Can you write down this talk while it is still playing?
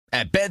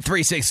At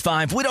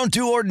Bet365, we don't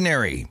do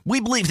ordinary. We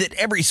believe that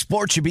every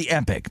sport should be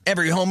epic.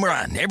 Every home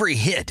run, every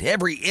hit,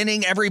 every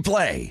inning, every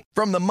play.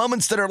 From the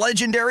moments that are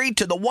legendary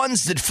to the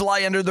ones that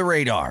fly under the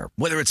radar.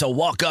 Whether it's a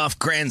walk-off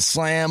grand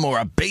slam or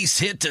a base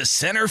hit to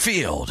center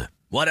field.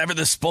 Whatever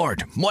the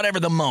sport, whatever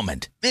the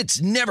moment.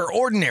 It's never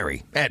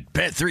ordinary at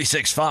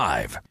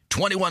Bet365.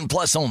 21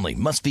 plus only.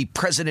 Must be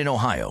present in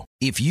Ohio.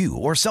 If you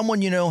or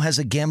someone you know has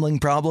a gambling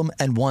problem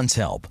and wants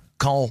help,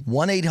 call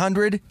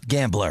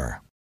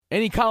 1-800-GAMBLER.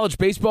 Any college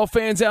baseball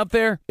fans out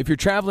there? If you're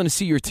traveling to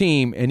see your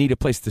team and need a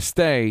place to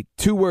stay,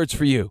 2 words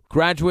for you: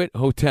 Graduate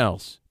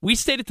Hotels. We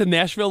stayed at the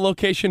Nashville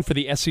location for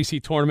the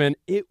SEC tournament.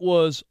 It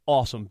was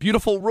awesome.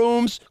 Beautiful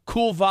rooms,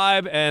 cool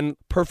vibe, and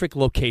perfect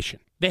location.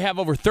 They have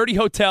over 30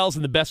 hotels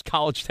in the best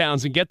college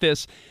towns, and get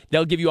this,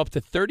 they'll give you up to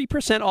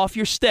 30% off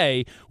your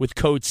stay with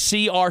code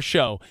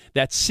CRSHOW.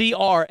 That's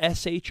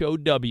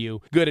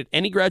CRSHOW. Good at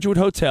any Graduate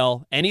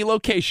Hotel, any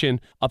location,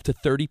 up to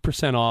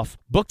 30% off.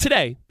 Book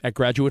today at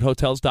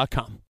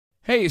graduatehotels.com.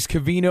 Hey, it's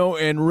Covino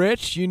and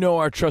Rich. You know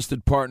our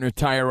trusted partner,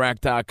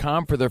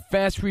 TireRack.com, for their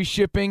fast free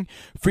shipping,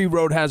 free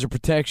road hazard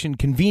protection,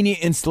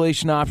 convenient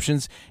installation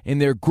options, and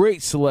their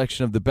great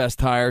selection of the best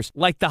tires.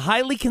 Like the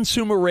highly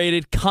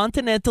consumer-rated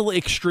Continental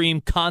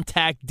Extreme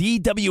Contact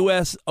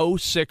DWS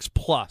 06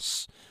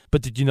 Plus.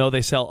 But did you know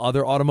they sell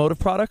other automotive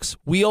products?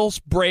 Wheels,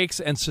 brakes,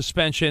 and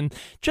suspension,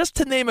 just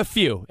to name a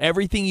few.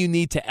 Everything you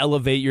need to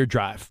elevate your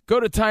drive. Go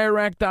to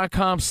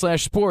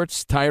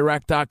TireRack.com/sports.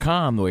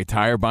 TireRack.com, the way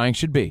tire buying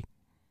should be.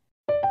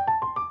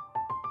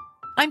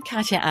 I'm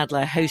Katya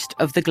Adler, host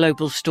of The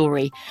Global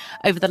Story.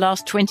 Over the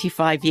last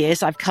 25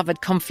 years, I've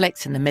covered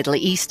conflicts in the Middle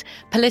East,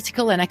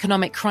 political and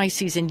economic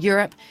crises in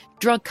Europe,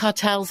 drug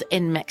cartels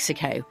in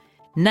Mexico.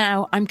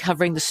 Now I'm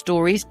covering the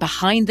stories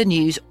behind the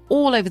news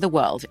all over the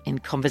world in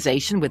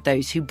conversation with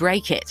those who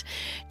break it.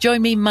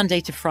 Join me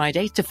Monday to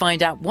Friday to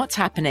find out what's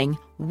happening,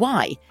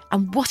 why,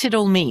 and what it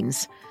all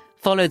means.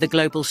 Follow The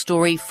Global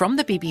Story from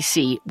the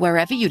BBC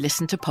wherever you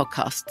listen to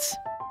podcasts.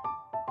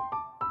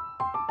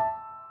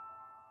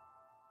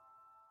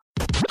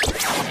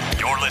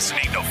 You're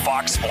listening to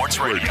Fox Sports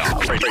Radio.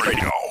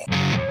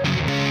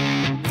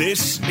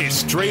 This is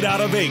Straight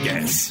Outta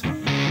Vegas.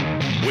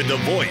 With the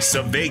voice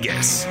of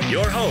Vegas,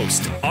 your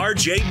host,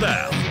 RJ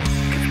Bell.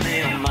 Give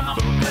me a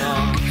number,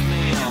 girl. Give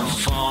me a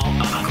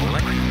phone. I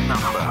collect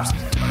numbers.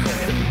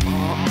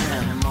 More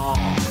and more.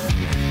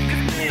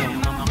 Give me a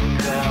number,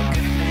 girl.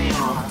 Give me a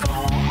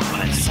phone.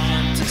 Like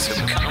scientists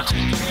are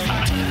counting.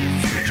 I tell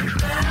you,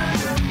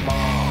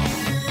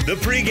 The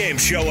pregame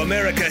show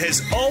America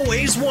has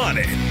always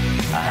wanted.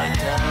 I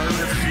tell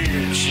the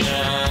future.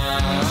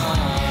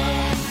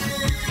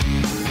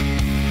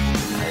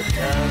 I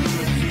tell the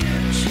future.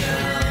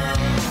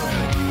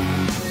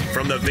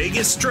 From the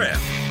Vegas Strip,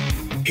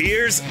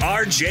 here's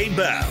RJ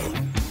Bell.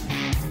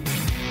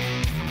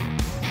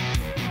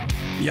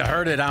 You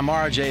heard it. I'm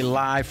RJ,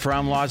 live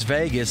from Las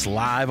Vegas,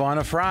 live on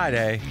a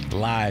Friday,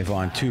 live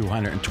on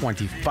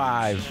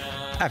 225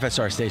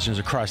 FSR stations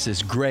across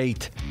this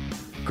great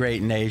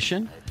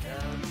nation.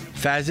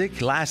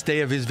 Fezzik, last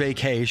day of his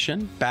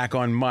vacation, back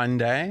on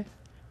Monday.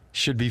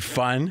 Should be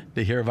fun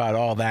to hear about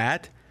all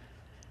that.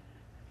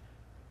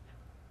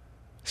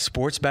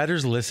 Sports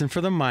bettors listen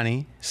for the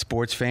money.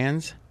 Sports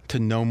fans to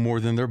know more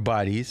than their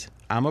buddies.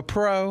 I'm a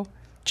pro.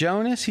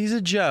 Jonas, he's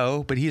a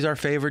Joe, but he's our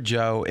favorite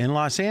Joe in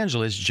Los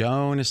Angeles,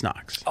 Jonas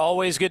Knox.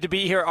 Always good to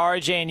be here,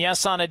 RJ. And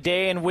yes, on a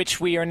day in which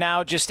we are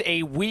now just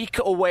a week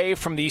away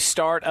from the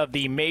start of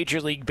the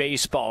Major League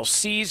Baseball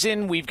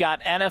season, we've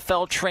got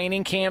NFL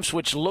training camps,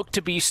 which look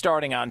to be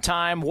starting on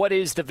time. What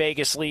is the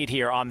Vegas lead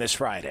here on this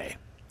Friday?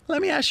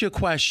 Let me ask you a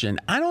question.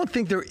 I don't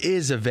think there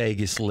is a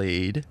Vegas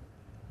lead,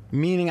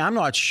 meaning I'm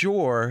not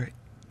sure.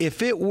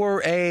 If it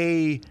were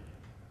a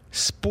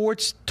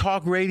sports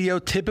talk radio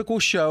typical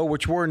show,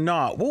 which we're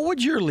not, what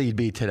would your lead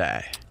be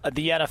today?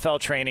 The NFL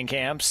training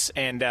camps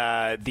and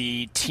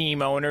the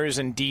team owners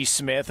and D.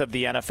 Smith of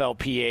the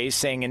NFLPA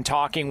saying and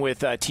talking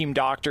with team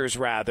doctors,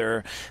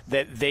 rather,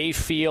 that they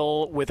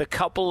feel with a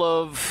couple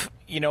of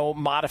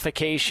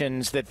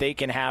modifications that they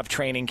can have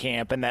training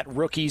camp, and that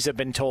rookies have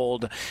been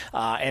told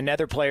and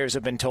other players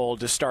have been told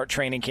to start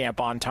training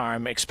camp on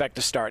time. Expect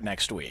to start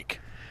next week.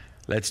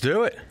 Let's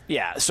do it.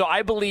 Yeah, so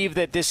I believe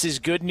that this is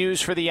good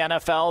news for the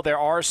NFL. There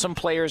are some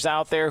players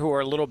out there who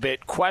are a little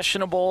bit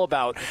questionable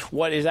about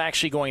what is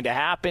actually going to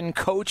happen.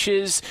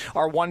 Coaches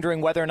are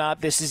wondering whether or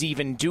not this is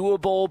even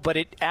doable, but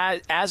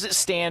as it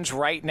stands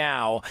right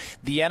now,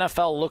 the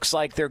NFL looks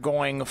like they're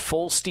going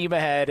full steam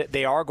ahead.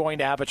 They are going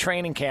to have a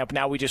training camp.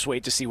 Now we just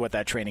wait to see what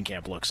that training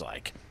camp looks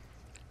like.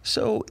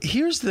 So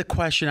here's the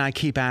question I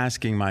keep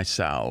asking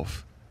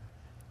myself,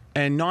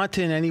 and not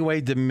to in any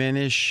way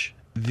diminish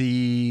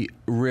the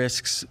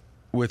risks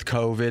with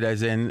COVID,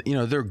 as in,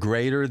 they're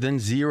greater than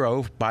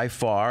zero by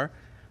far.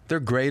 They're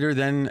greater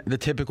than the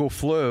typical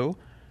flu,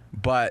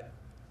 but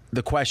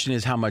the question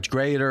is how much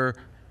greater,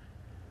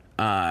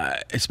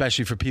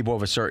 especially for people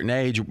of a certain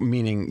age,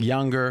 meaning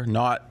younger,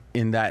 not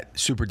in that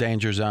super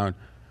danger zone.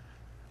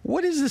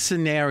 What is the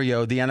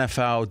scenario the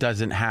NFL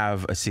doesn't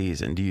have a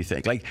season, do you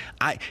think? Like,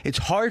 it's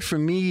hard for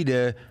me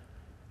to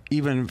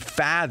even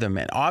fathom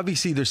it.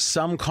 Obviously, there's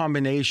some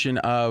combination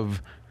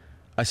of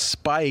a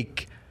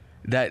spike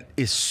that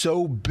is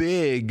so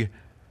big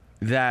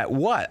that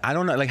what? I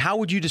don't know. Like, how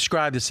would you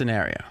describe the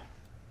scenario?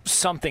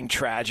 Something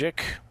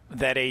tragic,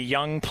 that a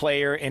young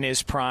player in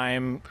his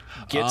prime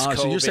gets COVID.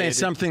 So you're saying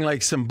something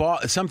like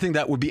something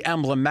that would be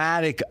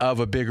emblematic of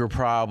a bigger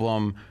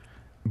problem.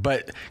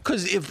 But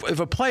because if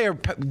a player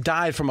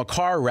died from a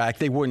car wreck,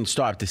 they wouldn't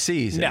stop the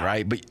season,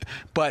 right?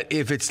 But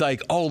if it's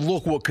like, oh,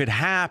 look what could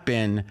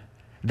happen,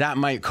 that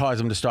might cause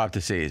them to stop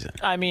the season.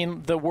 I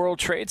mean, the World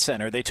Trade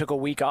Center, they took a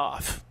week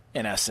off,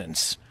 in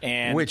essence.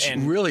 Which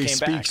really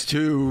speaks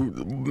to,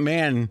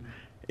 man,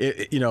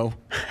 I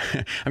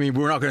mean,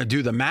 we're not going to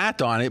do the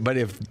math on it, but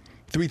if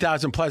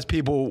 3,000 plus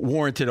people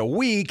warranted a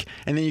week,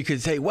 and then you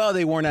could say, well,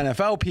 they weren't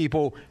NFL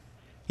people.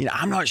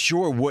 I'm not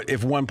sure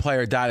if one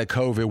player died of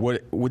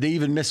COVID, would they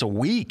even miss a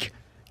week,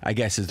 I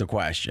guess is the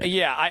question.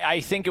 Yeah,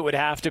 I think it would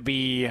have to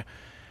be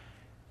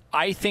 –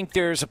 I think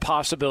there's a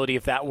possibility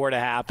if that were to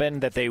happen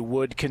that they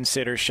would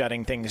consider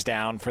shutting things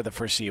down for the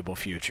foreseeable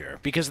future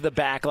because of the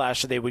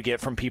backlash that they would get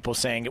from people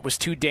saying it was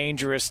too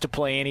dangerous to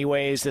play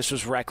anyways, this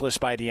was reckless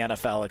by the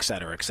NFL, et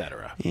cetera, et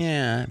cetera.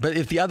 Yeah, but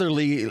if the other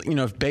league,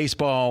 if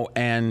baseball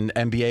and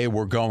NBA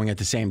were going at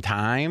the same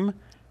time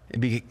 – it'd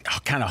be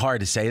kind of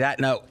hard to say that.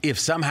 Now, if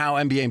somehow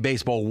NBA and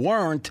baseball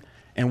weren't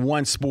and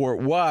one sport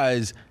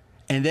was,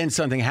 and then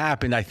something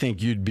happened, I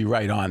think you'd be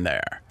right on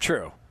there.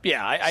 True.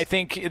 Yeah, I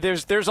think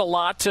there's a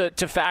lot to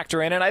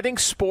factor in. And I think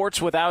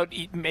sports, without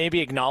maybe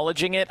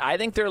acknowledging it, I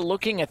think they're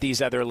looking at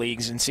these other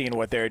leagues and seeing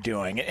what they're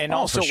doing. And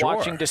also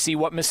watching to see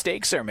what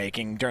mistakes they're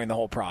making during the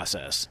whole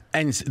process.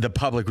 And the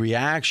public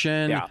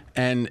reaction. Yeah.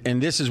 And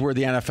this is where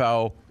the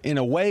NFL, in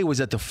a way, was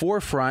at the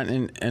forefront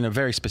in a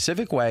very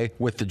specific way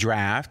with the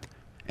draft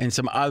and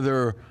some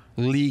other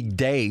league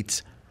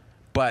dates,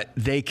 but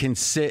they can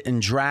sit and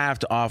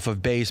draft off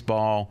of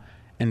baseball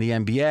and the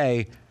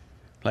NBA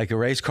like a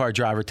race car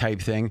driver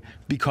type thing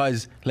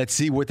because let's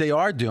see what they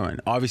are doing.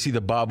 Obviously,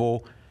 the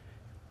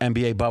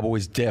NBA bubble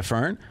is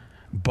different,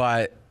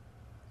 but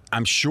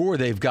I'm sure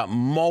they've got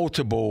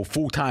multiple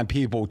full-time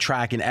people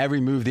tracking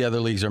every move the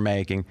other leagues are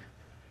making.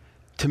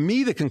 To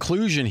me, the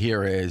conclusion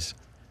here is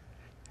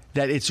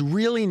that it's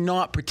really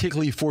not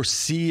particularly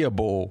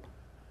foreseeable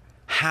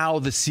how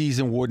the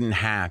season wouldn't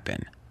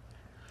happen.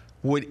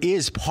 What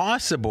is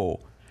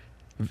possible,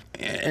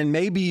 and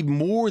maybe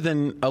more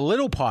than a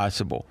little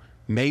possible,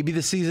 maybe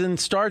the season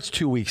starts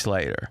 2 weeks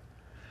later.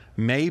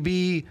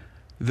 Maybe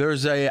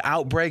there's an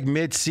outbreak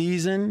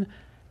mid-season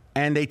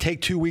and they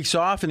take 2 weeks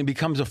off and it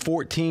becomes a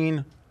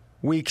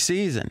 14-week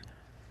season.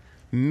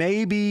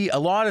 Maybe a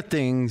lot of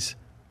things,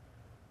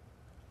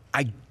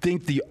 I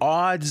think the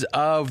odds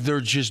of there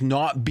just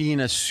not being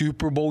a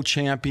Super Bowl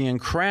champion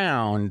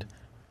crowned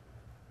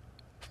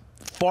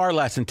far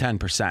less than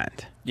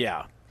 10%.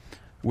 Yeah.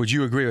 Would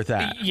you agree with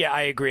that? Yeah,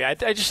 I agree. I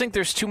just think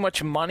there's too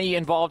much money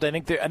involved. I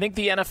think the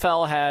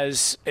NFL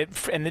has,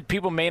 and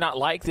people may not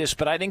like this,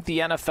 but I think the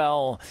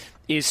NFL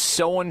is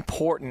so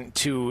important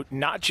to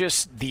not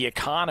just the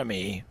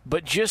economy,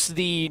 but just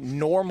the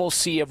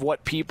normalcy of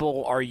what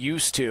people are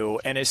used to,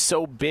 and is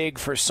so big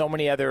for so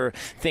many other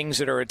things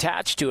that are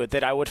attached to it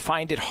that I would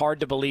find it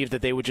hard to believe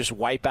that they would just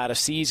wipe out a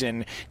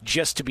season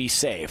just to be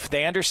safe.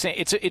 They understand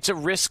it's a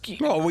risky.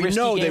 Well, we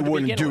know they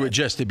wouldn't do it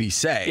just to be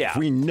safe. Yeah.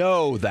 We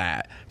know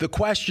that. The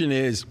question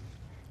is,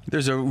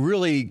 there's a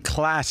really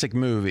classic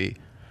movie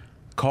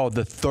called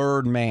The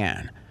Third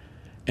Man,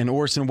 and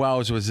Orson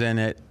Welles was in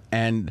it,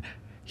 and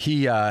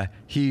he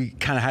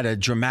kind of had a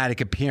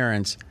dramatic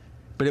appearance,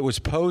 but it was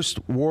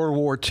post-World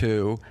War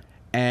II,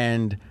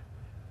 and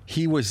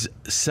he was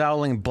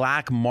selling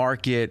black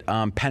market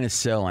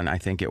penicillin, I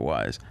think it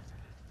was.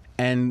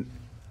 And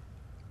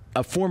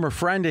a former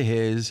friend of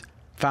his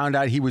found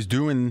out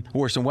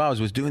Orson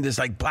Welles was doing this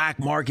like black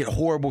market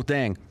horrible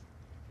thing.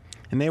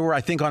 And they were,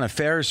 I think, on a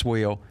Ferris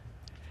wheel.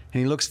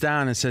 And he looks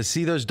down and says,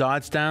 see those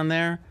dots down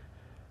there?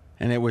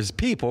 And it was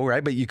people,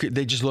 right? But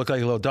they just look like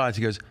little dots.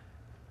 He goes,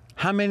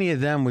 how many of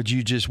them would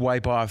you just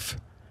wipe off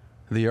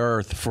the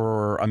earth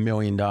for $1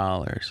 million?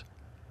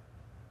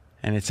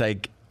 And it's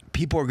like,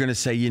 people are going to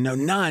say,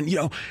 none.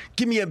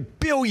 Give me $1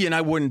 billion,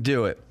 I wouldn't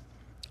do it.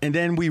 And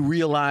then we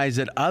realize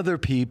that other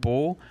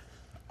people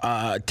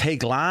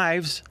take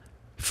lives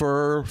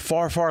for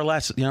far, far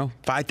less,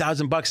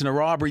 $5,000 in a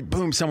robbery,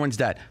 boom, someone's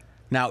dead.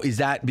 Now, is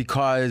that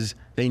because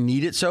they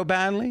need it so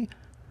badly?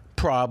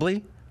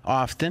 Probably,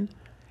 often.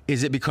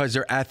 Is it because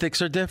their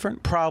ethics are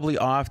different? Probably,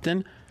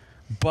 often.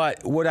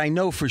 But what I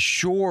know for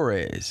sure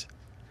is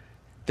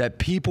that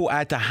people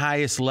at the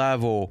highest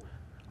level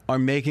are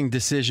making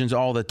decisions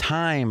all the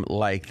time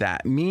like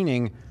that,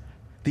 meaning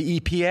the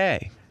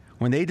EPA.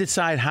 When they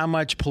decide how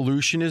much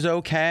pollution is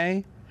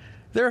okay,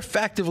 they're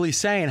effectively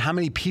saying how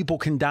many people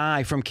can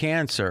die from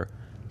cancer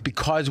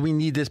because we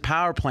need this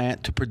power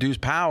plant to produce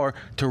power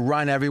to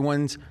run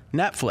everyone's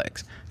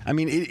Netflix. I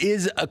mean, it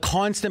is a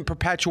constant,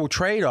 perpetual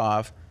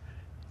trade-off.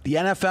 The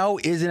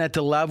NFL isn't at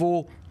the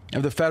level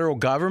of the federal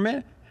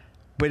government,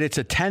 but it's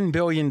a $10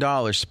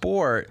 billion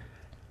sport.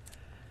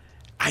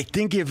 I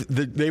think if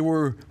they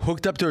were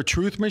hooked up to a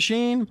truth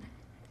machine,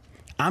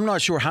 I'm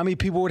not sure how many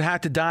people would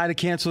have to die to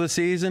cancel the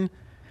season.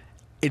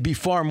 It'd be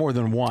far more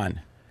than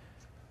one,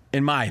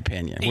 in my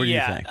opinion. What do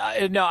you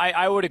think? No,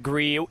 I would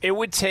agree. It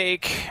would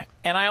take,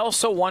 and I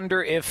also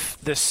wonder if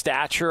the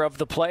stature of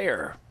the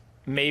player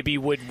maybe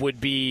would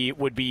be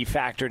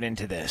factored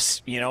into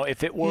this.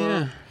 If it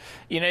were.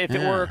 If it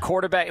were a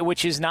quarterback,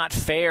 which is not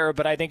fair,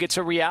 but I think it's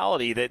a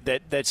reality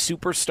that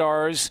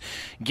superstars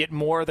get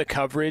more of the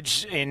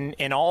coverage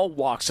in all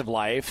walks of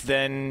life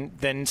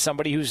than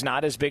somebody who's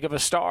not as big of a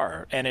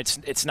star. And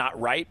it's not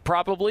right,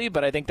 probably,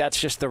 but I think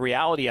that's just the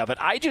reality of it.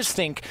 I just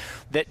think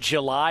that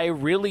July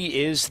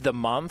really is the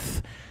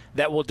month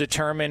that will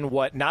determine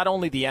what not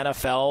only the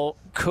NFL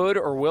could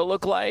or will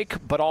look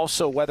like, but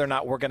also whether or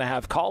not we're going to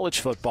have college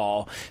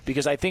football,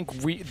 because I think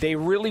they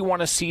really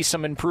want to see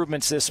some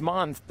improvements this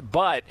month.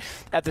 But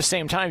at the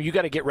same time, you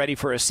got to get ready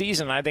for a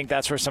season. I think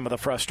that's where some of the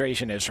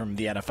frustration is from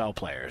the NFL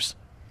players.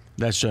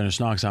 That's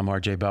Jonas Knox. I'm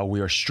RJ Bell. We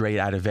are straight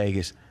out of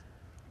Vegas.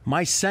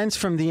 My sense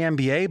from the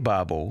NBA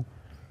bubble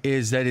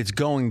is that it's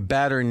going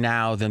better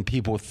now than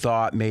people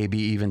thought maybe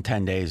even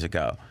 10 days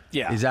ago.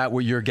 Yeah. Is that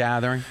what you're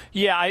gathering?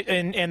 Yeah,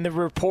 and the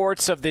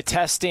reports of the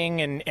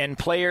testing and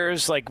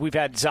players, like we've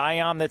had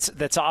Zion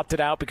that's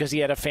opted out because he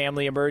had a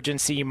family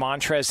emergency.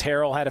 Montrezl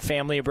Harrell had a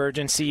family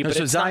emergency. But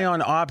so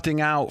Zion opting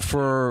out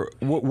for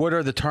what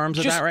are the terms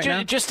of that right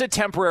now? Just a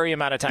temporary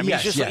amount of time.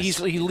 Yes, He's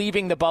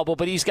leaving the bubble,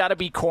 but he's got to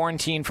be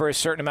quarantined for a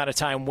certain amount of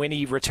time when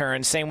he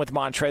returns. Same with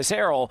Montrezl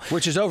Harrell.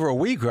 Which is over a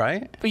week,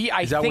 right?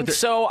 I think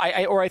so.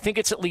 I think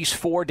it's at least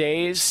 4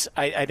 days.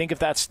 I think if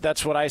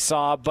that's what I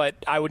saw, but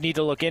I would need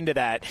to look into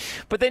that.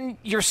 But then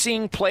you're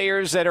seeing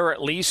players that are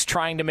at least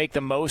trying to make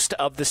the most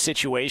of the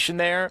situation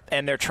there,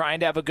 and they're trying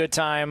to have a good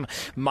time.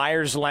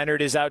 Myers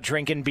Leonard is out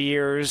drinking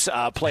beers.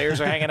 Players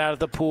are hanging out at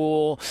the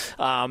pool.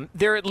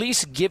 They're at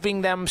least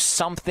giving them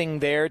something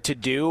there to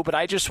do, but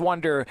I just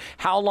wonder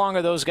how long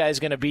are those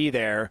guys going to be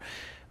there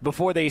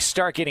before they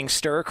start getting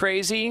stir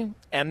crazy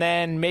and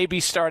then maybe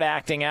start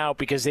acting out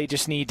because they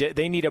just need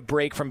a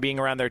break from being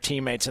around their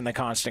teammates and the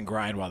constant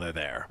grind while they're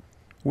there.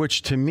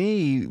 Which to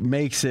me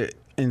makes it,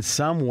 in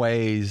some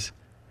ways,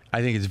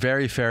 I think it's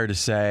very fair to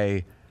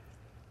say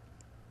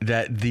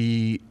that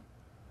the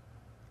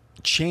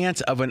chance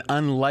of an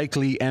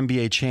unlikely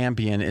NBA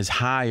champion is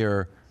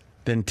higher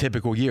than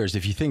typical years.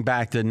 If you think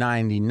back to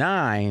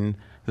 99,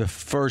 the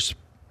first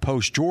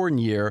post-Jordan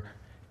year,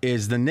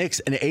 is the Knicks,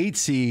 an 8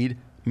 seed,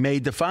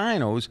 made the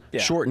finals,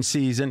 shortened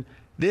season.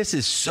 This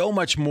is so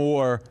much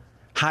more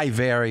high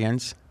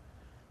variance,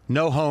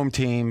 no home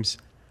teams,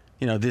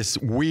 this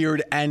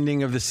weird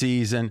ending of the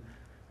season,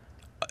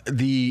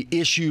 the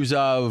issues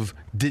of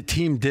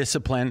team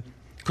discipline.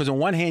 Because on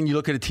one hand, you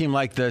look at a team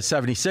like the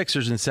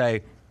 76ers and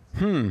say,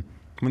 when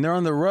they're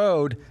on the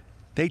road,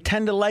 they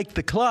tend to like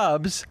the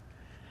clubs.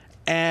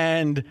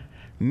 And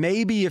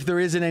maybe if there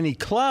isn't any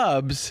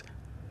clubs,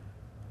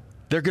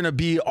 they're going to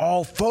be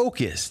all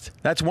focused.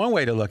 That's one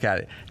way to look at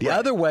it. The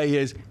other way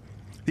is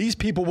these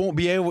people won't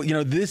be able,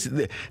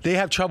 they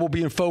have trouble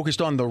being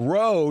focused on the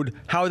road.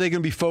 How are they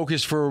going to be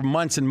focused for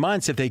months and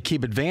months if they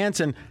keep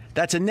advancing?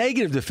 That's a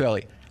negative to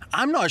Philly.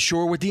 I'm not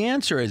sure what the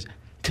answer is.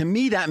 To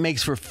me, that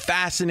makes for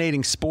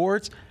fascinating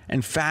sports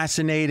and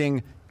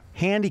fascinating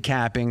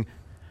handicapping.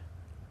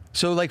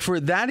 So, like for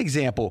that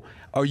example,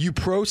 are you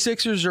pro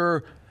Sixers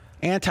or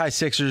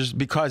anti-Sixers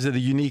because of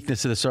the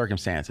uniqueness of the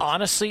circumstances?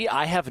 Honestly,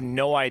 I have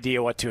no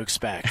idea what to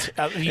expect.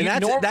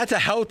 And that's a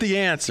healthy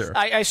answer.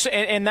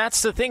 And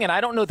that's the thing. And I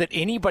don't know that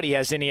anybody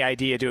has any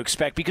idea to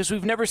expect because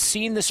we've never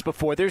seen this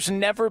before. There's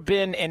never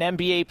been an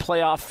NBA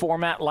playoff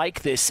format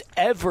like this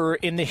ever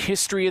in the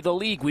history of the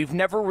league. We've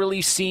never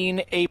really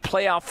seen a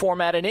playoff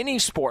format in any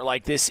sport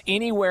like this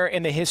anywhere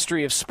in the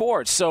history of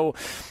sports. So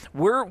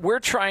we're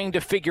trying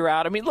to figure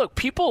out. I mean, look,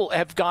 people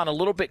have gone a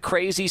little bit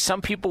crazy.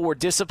 Some people were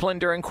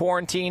disciplined during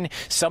quarantine.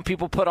 Some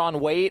people put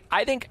on weight.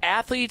 I think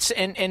athletes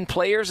and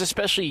players,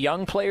 especially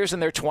young players in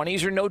their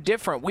 20s, are no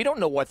different. We don't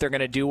know what they're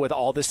going to do with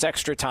all this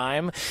extra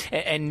time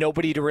and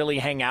nobody to really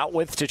hang out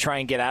with to try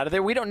and get out of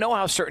there. We don't know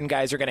how certain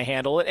guys are going to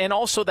handle it. And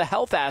also the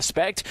health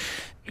aspect.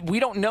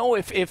 We don't know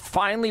if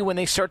finally when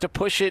they start to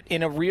push it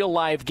in a real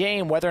live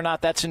game, whether or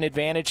not that's an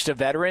advantage to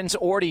veterans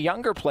or to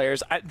younger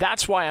players.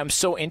 That's why I'm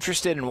so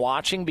interested in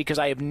watching because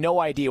I have no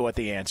idea what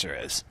the answer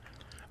is.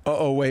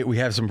 Oh, wait, we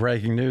have some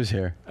breaking news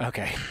here.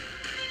 Okay.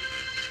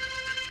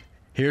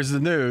 Here's the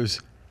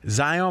news.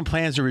 Zion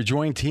plans to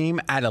rejoin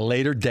team at a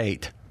later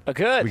date.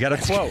 Good. We got a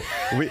quote.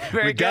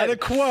 We got a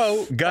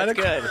quote. That's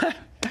good.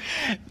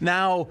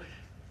 Now,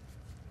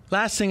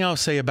 last thing I'll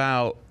say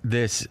about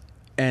this,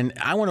 and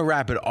I want to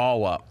wrap it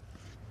all up.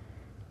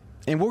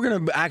 And we're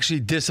going to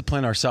actually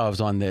discipline ourselves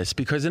on this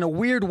because in a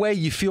weird way,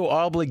 you feel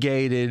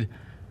obligated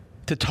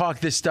to talk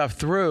this stuff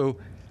through.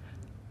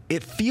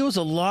 It feels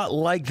a lot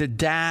like the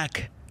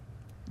Dak,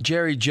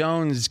 Jerry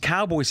Jones,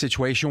 Cowboy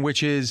situation,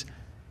 which is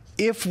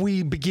if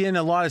we begin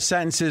a lot of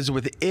sentences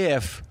with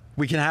if,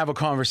 we can have a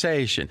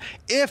conversation.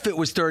 If it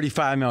was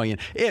 $35 million.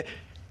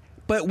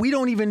 But we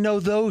don't even know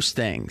those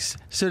things.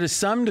 So to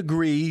some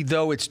degree,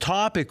 though it's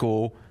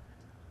topical,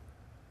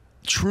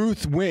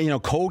 truth,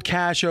 cold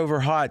cash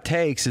over hot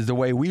takes is the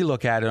way we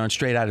look at it on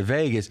Straight Out of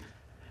Vegas.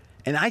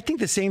 And I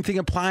think the same thing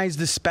applies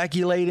to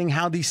speculating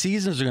how these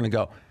seasons are going to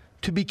go.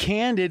 To be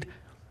candid,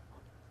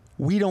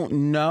 we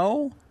don't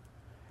know.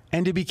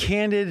 And to be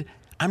candid,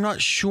 I'm not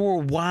sure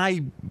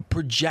why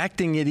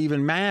projecting it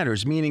even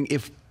matters. Meaning,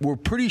 if we're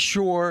pretty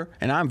sure,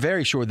 and I'm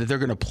very sure that they're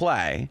going to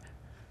play,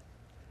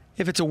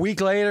 if it's a week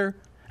later,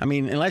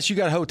 unless you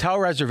got hotel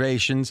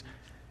reservations,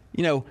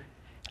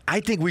 I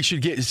think we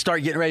should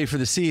start getting ready for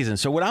the season.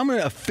 So what I'm going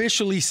to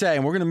officially say,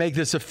 and we're going to make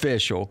this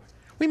official,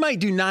 we might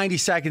do 90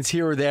 seconds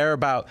here or there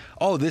about,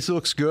 this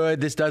looks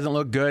good, this doesn't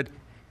look good.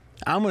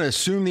 I'm going to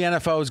assume the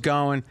NFL is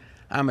going.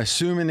 I'm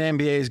assuming the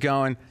NBA is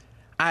going.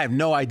 I have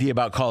no idea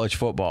about college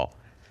football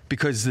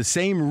because the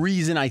same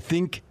reason I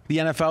think the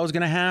NFL is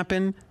going to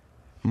happen,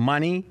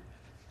 money.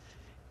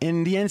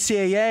 In the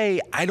NCAA,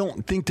 I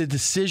don't think the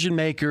decision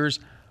makers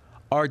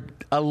are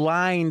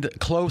aligned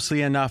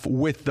closely enough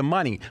with the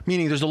money,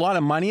 meaning there's a lot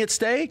of money at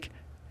stake,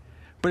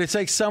 but it's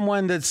like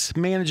someone that's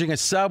managing a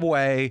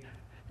subway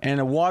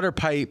and a water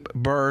pipe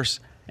bursts,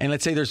 and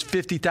let's say there's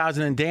 $50,000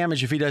 in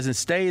damage if he doesn't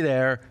stay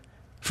there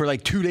for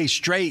like 2 days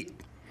straight,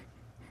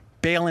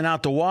 bailing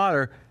out the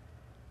water,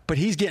 but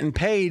he's getting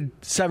paid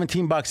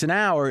 $17 an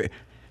hour.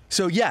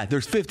 So yeah,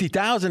 there's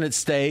 $50,000 at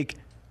stake,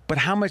 but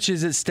how much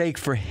is at stake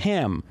for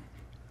him?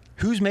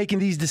 Who's making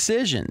these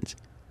decisions,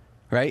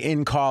 right,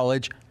 in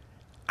college?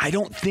 I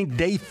don't think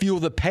they feel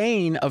the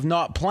pain of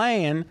not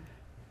playing,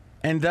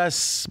 and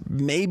thus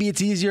maybe it's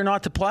easier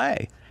not to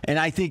play. And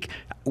I think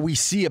we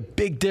see a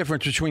big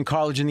difference between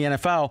college and the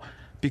NFL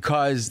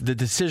because the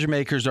decision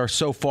makers are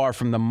so far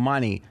from the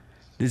money.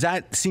 Does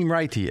that seem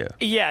right to you?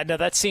 Yeah, no,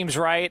 that seems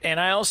right. And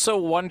I also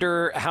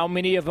wonder how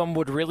many of them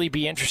would really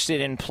be interested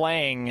in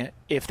playing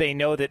if they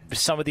know that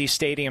some of these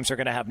stadiums are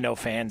going to have no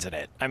fans in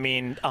it.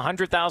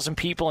 100,000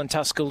 people in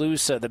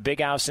Tuscaloosa, the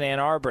Big House in Ann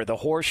Arbor, the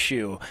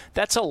Horseshoe,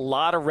 that's a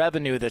lot of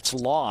revenue that's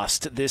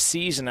lost this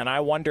season. And I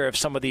wonder if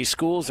some of these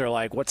schools are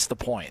like, what's the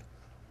point?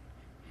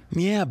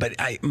 Yeah, but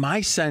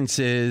my sense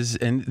is,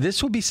 and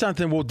this will be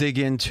something we'll dig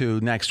into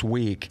next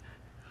week,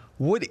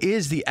 what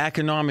is the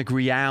economic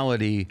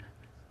reality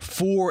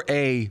for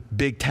a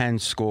Big Ten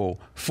school,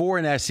 for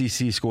an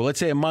SEC school, let's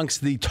say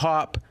amongst the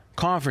top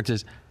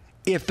conferences,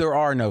 if there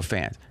are no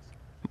fans?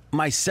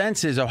 My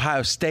sense is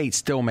Ohio State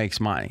still makes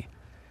money.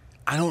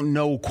 I don't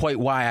know quite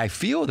why I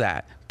feel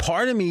that.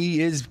 Part of me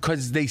is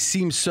because they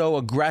seem so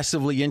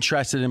aggressively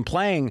interested in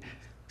playing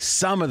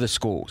some of the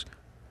schools.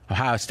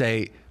 Ohio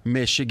State,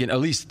 Michigan, at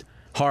least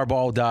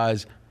Harbaugh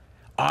does.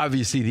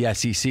 Obviously, the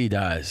SEC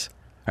does.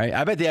 Right?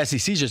 I bet the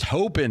SEC is just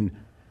hoping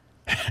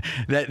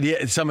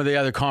that some of the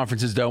other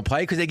conferences don't play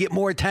because they get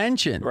more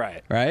attention.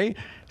 Right?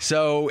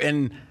 So,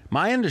 and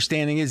my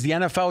understanding is the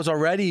NFL has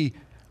already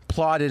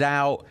plotted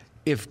out,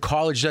 if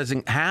college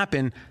doesn't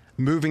happen,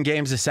 moving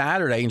games to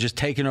Saturday and just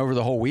taking over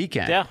the whole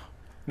weekend. Yeah,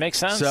 makes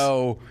sense.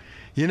 So,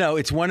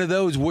 it's one of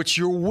those, what's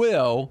your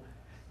will?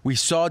 We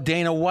saw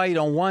Dana White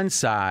on one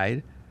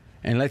side,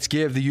 and let's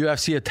give the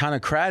UFC a ton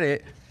of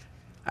credit.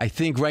 I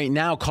think right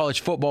now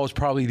college football is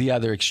probably the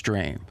other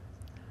extreme.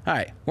 All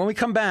right, when we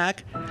come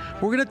back,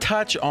 we're going to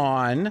touch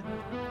on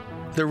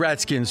the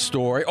Redskins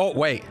story. Oh,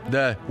 wait,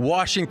 the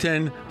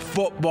Washington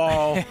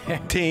football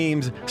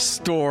team's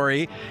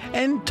story,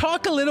 and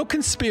talk a little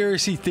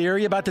conspiracy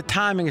theory about the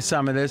timing of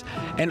some of this,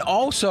 and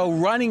also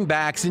running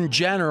backs in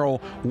general.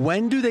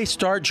 When do they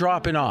start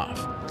dropping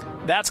off?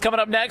 That's coming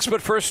up next, but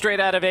first,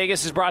 Straight Out of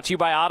Vegas is brought to you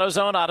by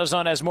AutoZone.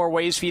 AutoZone has more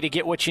ways for you to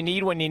get what you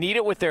need when you need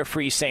it with their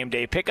free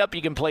same-day pickup.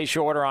 You can place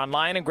your order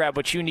online and grab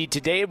what you need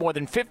today at more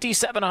than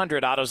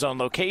 5,700 AutoZone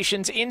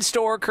locations,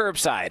 in-store,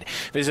 curbside.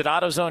 Visit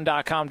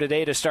AutoZone.com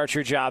today to start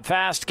your job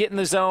fast. Get in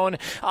the zone.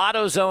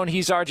 AutoZone,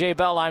 he's RJ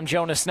Bell. I'm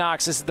Jonas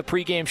Knox. This is the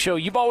pregame show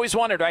you've always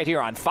wanted right here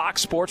on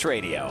Fox Sports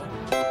Radio.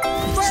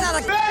 Straight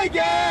Out of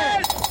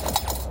Vegas!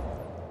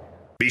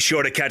 Be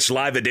sure to catch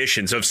live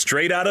editions of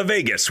Straight Out of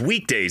Vegas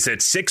weekdays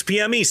at 6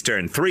 p.m.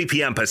 Eastern, 3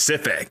 p.m.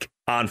 Pacific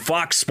on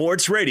Fox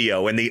Sports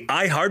Radio and the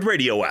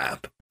iHeartRadio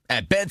app.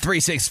 At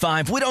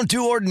Bet365, we don't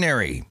do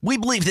ordinary. We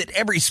believe that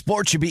every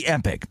sport should be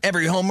epic.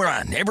 Every home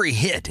run, every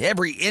hit,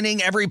 every inning,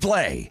 every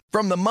play.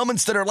 From the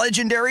moments that are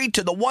legendary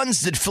to the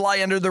ones that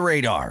fly under the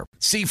radar.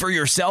 See for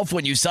yourself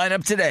when you sign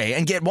up today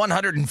and get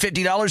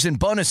 $150 in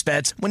bonus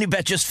bets when you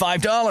bet just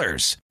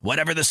 $5.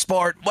 Whatever the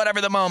sport, whatever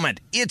the moment,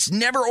 it's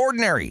never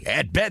ordinary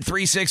at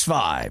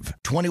Bet365.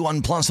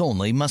 21 plus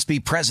only. Must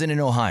be present in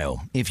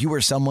Ohio. If you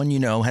or someone you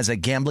know has a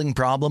gambling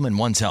problem and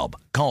wants help,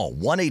 call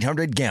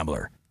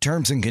 1-800-GAMBLER.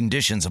 Terms and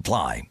conditions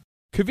apply.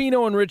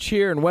 Covino and Rich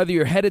here, and whether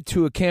you're headed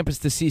to a campus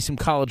to see some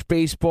college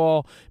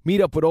baseball, meet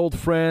up with old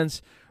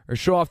friends, or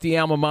show off the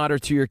alma mater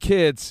to your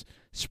kids,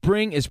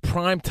 spring is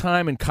prime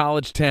time in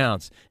college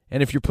towns.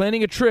 And if you're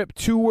planning a trip,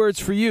 2 words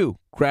for you: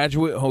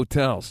 Graduate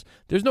Hotels.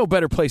 There's no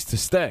better place to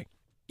stay.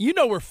 You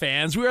know we're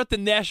fans. We were at the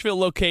Nashville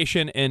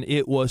location, and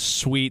it was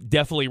sweet.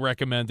 Definitely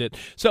recommend it.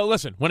 So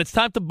listen, when it's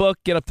time to book,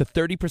 get up to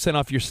 30%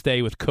 off your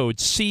stay with code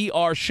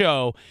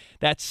CRSHOW.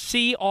 That's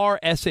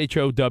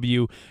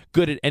CRSHOW.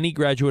 Good at any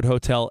Graduate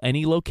Hotel,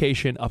 any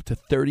location, up to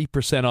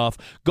 30% off.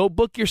 Go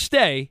book your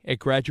stay at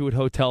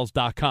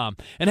graduatehotels.com.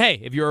 And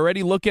hey, if you're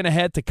already looking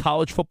ahead to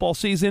college football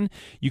season,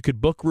 you could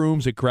book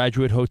rooms at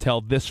Graduate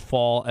Hotel this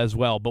fall as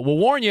well. But we'll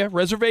warn you,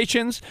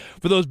 reservations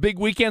for those big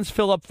weekends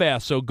fill up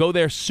fast, so go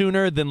there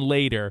sooner than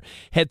later.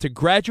 Head to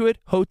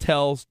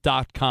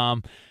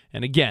graduatehotels.com.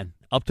 And again,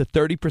 up to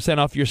 30%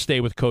 off your stay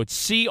with code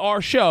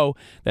CRSHOW.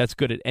 That's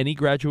good at any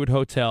Graduate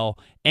Hotel,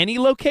 any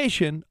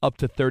location, up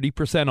to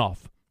 30%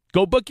 off.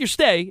 Go book your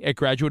stay at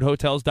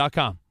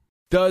graduatehotels.com.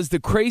 Does the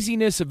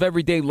craziness of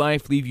everyday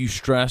life leave you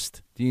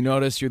stressed? Do you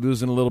notice you're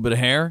losing a little bit of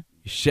hair?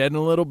 You're shedding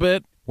a little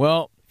bit?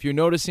 Well, if you're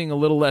noticing a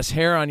little less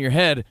hair on your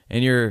head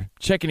and you're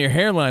checking your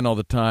hairline all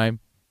the time,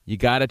 you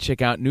got to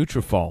check out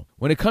Nutrafol.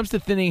 When it comes to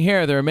thinning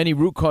hair, there are many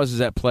root causes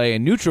at play,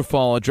 and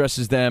Nutrafol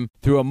addresses them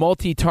through a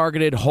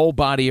multi-targeted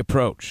whole-body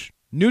approach.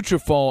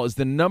 Nutrafol is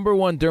the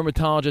 #1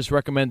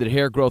 dermatologist-recommended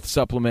hair growth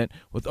supplement,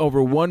 with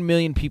over 1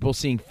 million people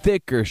seeing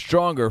thicker,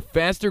 stronger,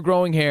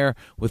 faster-growing hair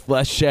with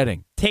less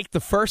shedding. Take the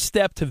first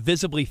step to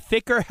visibly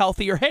thicker,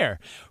 healthier hair.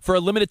 For a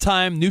limited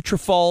time,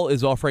 Nutrafol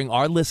is offering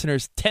our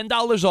listeners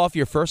 $10 off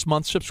your first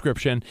month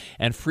subscription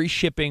and free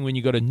shipping when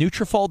you go to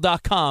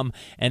Nutrafol.com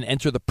and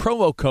enter the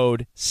promo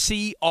code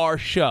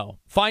CRSHOW.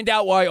 Find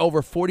out why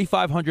over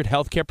 4,500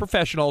 healthcare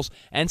professionals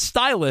and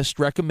stylists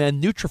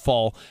recommend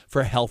Nutrafol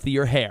for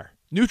healthier hair.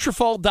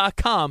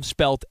 Nutrafol.com,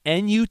 spelled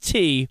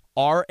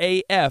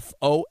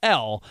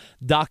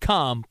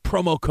Nutrafol.com,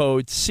 promo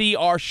code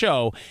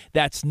CRSHOW.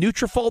 That's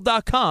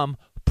Nutrafol.com,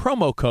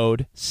 promo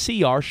code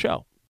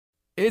CRSHOW.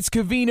 It's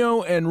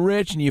Covino and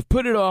Rich, and you've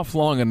put it off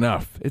long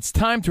enough. It's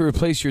time to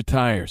replace your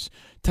tires.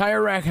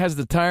 Tire Rack has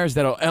the tires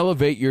that'll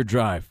elevate your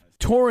drive.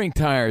 Touring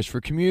tires for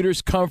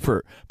commuters'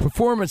 comfort,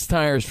 performance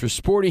tires for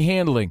sporty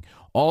handling,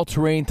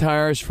 all-terrain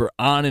tires for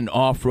on- and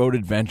off-road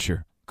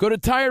adventure. Go to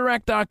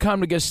TireRack.com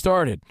to get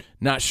started.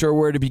 Not sure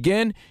where to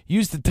begin?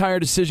 Use the Tire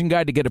Decision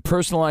Guide to get a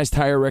personalized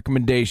tire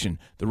recommendation.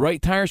 The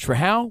right tires for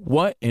how,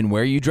 what, and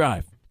where you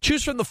drive.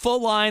 Choose from the full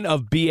line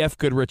of BF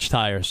Goodrich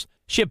tires.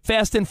 Ship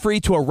fast and free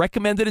to a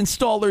recommended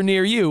installer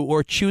near you,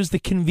 or choose the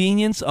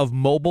convenience of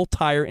mobile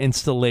tire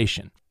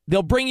installation.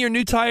 They'll bring your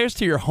new tires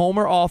to your home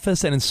or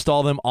office and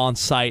install them on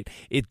site.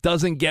 It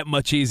doesn't get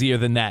much easier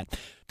than that.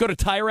 Go to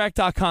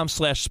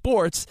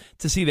TireRack.com/sports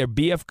to see their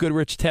BF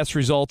Goodrich test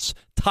results,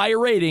 tire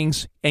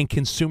ratings, and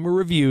consumer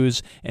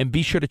reviews, and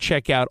be sure to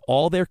check out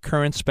all their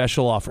current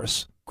special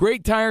offers.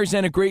 Great tires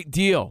and a great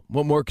deal.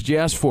 What more could you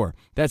ask for?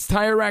 That's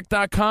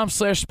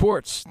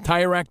TireRack.com/sports.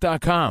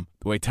 TireRack.com,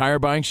 the way tire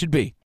buying should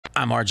be.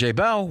 I'm RJ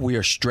Bell. We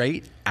are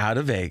straight out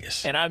of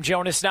Vegas. And I'm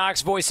Jonas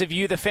Knox, voice of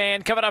You, the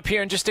fan. Coming up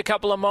here in just a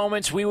couple of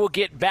moments, we will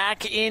get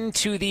back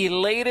into the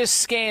latest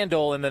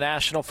scandal in the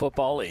National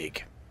Football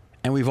League.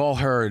 And we've all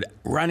heard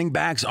running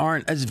backs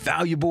aren't as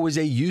valuable as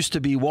they used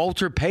to be.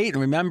 Walter Payton,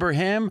 remember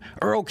him?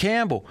 Earl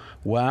Campbell.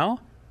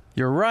 Well,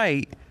 you're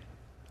right,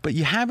 but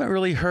you haven't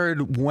really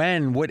heard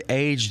what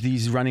age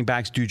these running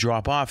backs do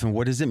drop off. And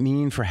what does it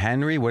mean for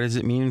Henry? What does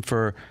it mean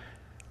for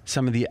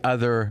some of the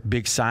other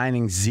big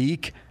signings?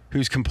 Zeke,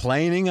 who's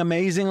complaining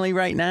amazingly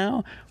right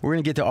now. We're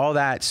going to get to all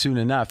that soon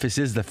enough. This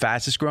is the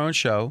fastest growing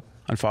show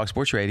on Fox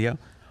Sports Radio.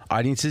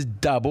 Audiences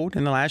doubled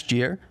in the last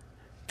year.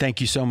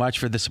 Thank you so much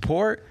for the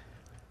support.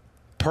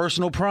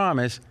 Personal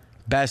promise,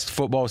 best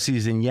football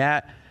season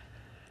yet.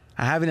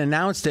 I haven't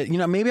announced it.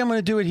 Maybe I'm going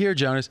to do it here,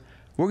 Jonas.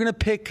 We're going to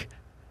pick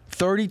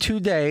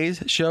 32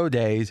 days, show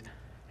days,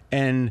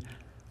 and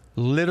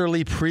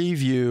literally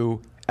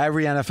preview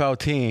every NFL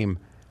team.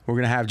 We're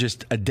going to have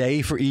just a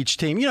day for each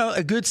team.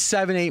 A good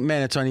 7-8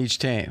 minutes on each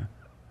team.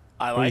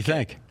 I like what do you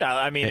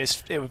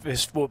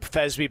think? Will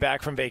Fez be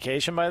back from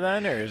vacation by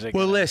then, or is it?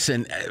 Well,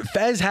 listen,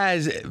 Fez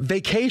has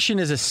vacation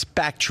is a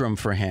spectrum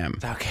for him.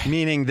 Okay.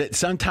 Meaning that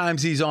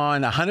sometimes he's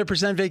on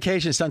 100%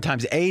 vacation,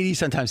 sometimes 80,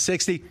 sometimes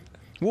 60.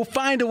 We'll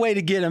find a way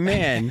to get him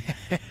in.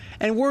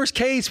 And worst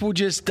case, we'll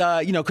just,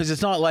 because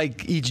it's not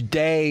like each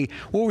day,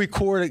 we'll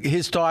record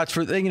his thoughts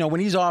for,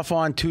 when he's off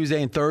on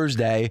Tuesday and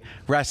Thursday,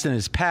 resting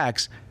his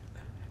pecs.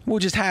 We'll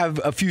just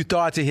have a few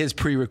thoughts of his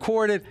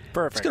pre-recorded.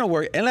 Perfect. It's going to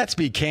work. And let's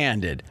be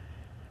candid.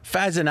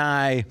 Fez and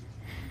I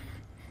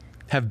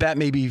have bet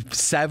maybe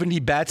 70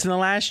 bets in the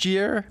last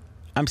year.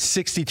 I'm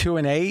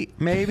 62-8,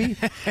 maybe.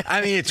 I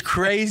mean, it's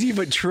crazy,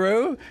 but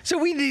true. So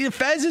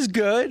Fez is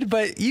good,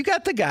 but you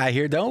got the guy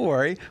here. Don't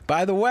worry.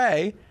 By the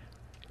way,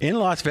 in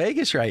Las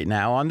Vegas right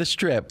now on the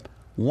Strip,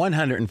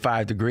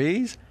 105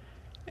 degrees,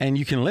 and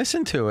you can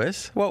listen to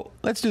us. Well,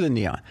 let's do the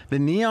neon. The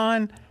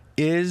neon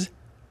is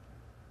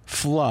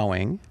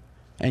flowing,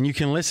 and you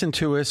can listen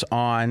to us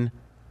on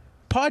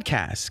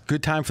podcasts.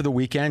 Good time for the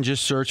weekend.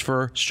 Just search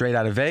for Straight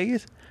Out of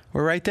Vegas.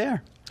 We're right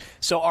there.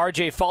 So,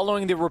 RJ,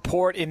 following the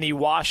report in the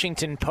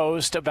Washington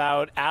Post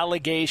about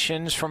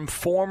allegations from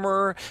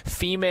former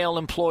female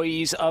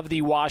employees of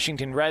the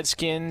Washington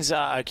Redskins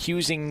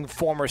accusing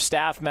former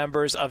staff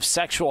members of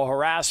sexual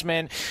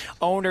harassment,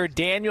 owner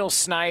Daniel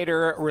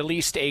Snyder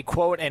released a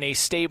quote and a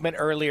statement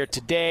earlier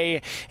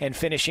today, and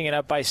finishing it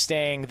up by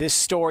saying, "This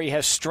story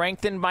has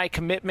strengthened my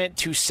commitment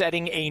to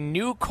setting a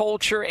new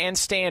culture and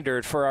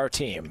standard for our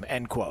team,"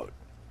 end quote.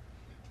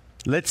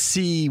 Let's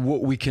see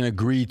what we can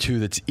agree to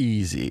that's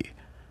easy.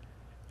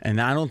 And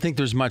I don't think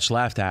there's much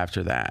left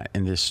after that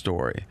in this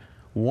story.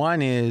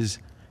 One is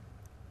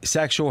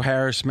sexual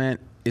harassment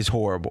is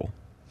horrible.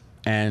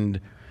 And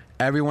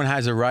everyone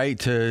has a right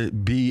to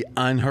be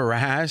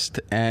unharassed.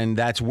 And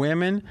that's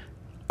women,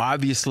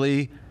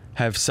 obviously,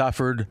 have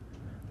suffered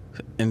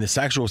in the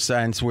sexual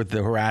sense with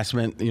the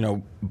harassment,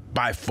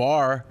 by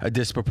far a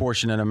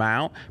disproportionate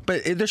amount.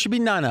 But there should be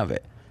none of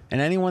it.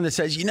 And anyone that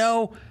says,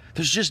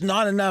 there's just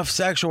not enough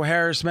sexual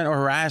harassment or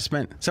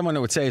harassment. Someone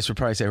that would say this would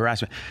probably say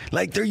harassment.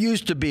 Like there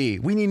used to be.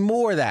 We need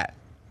more of that.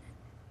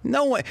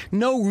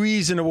 No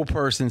reasonable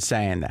person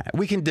saying that.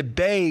 We can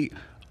debate,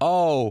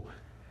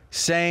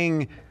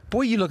 saying,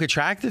 boy, you look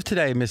attractive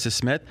today, Mrs.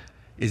 Smith.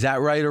 Is that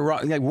right or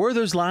wrong? Like where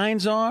those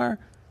lines are,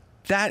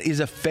 that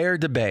is a fair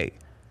debate.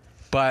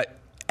 But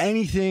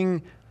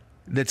anything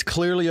that's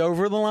clearly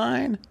over the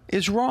line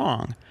is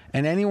wrong.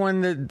 And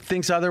anyone that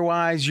thinks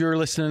otherwise, you're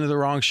listening to the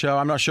wrong show.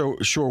 I'm not sure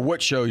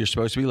what show you're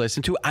supposed to be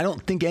listening to. I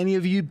don't think any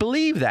of you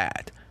believe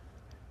that.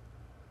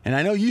 And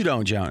I know you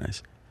don't,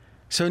 Jonas.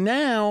 So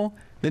now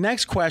the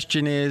next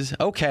question is,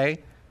 okay,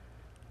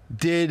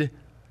 did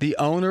the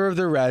owner of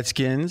the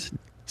Redskins,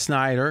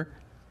 Snyder,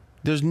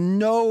 there's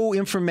no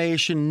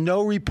information,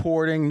 no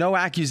reporting, no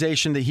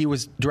accusation that he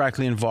was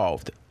directly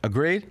involved.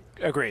 Agreed?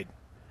 Agreed.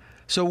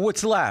 So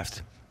what's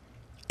left?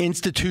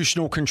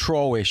 Institutional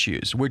control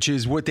issues, which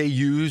is what they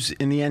use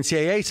in the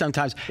NCAA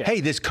sometimes. Yeah.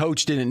 Hey, this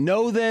coach didn't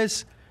know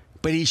this,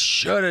 but he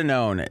should have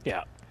known it.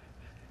 Yeah.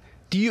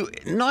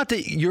 Not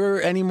that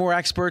you're any more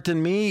expert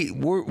than me.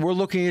 We're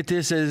looking at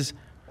this as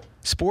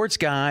sports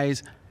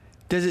guys.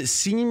 Does it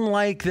seem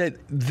like that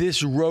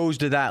this rose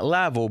to that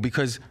level?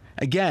 Because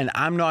again,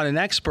 I'm not an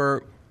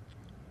expert.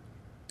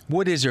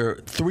 What is there?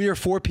 3 or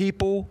 4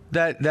 people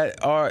that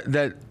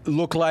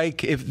look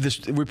like, if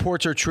the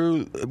reports are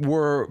true,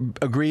 were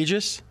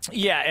egregious?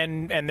 Yeah,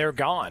 and they're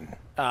gone.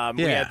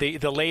 We had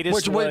the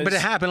latest but it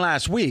happened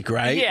last week,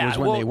 right? Yeah, was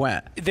when they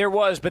went. There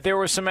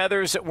were some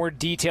others that were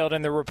detailed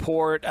in the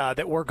report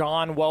that were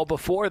gone well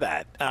before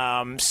that.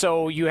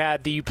 So you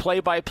had the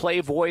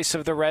play-by-play voice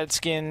of the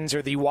Redskins,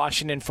 or the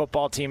Washington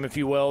football team, if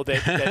you will,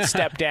 that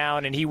stepped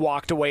down, and he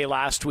walked away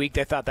last week.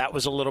 They thought that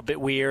was a little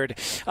bit weird.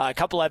 A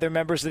couple other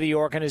members of the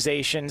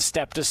organization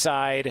stepped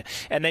aside.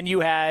 And then you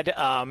had,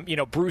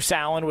 Bruce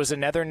Allen was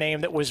another name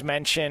that was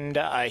mentioned.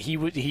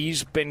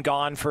 He's been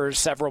gone for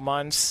several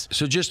months.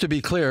 So just to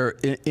be clear,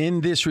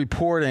 in this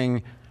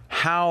reporting,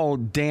 how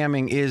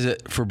damning is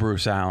it for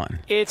Bruce Allen?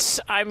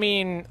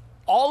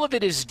 All of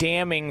it is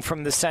damning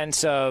from the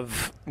sense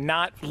of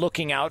not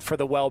looking out for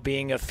the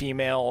well-being of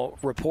female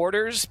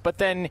reporters, but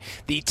then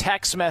the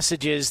text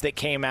messages that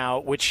came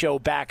out, which show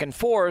back and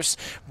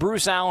forth,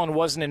 Bruce Allen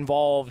wasn't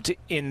involved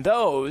in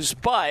those,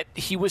 but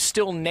he was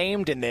still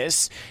named in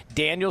this.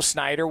 Daniel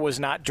Snyder was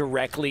not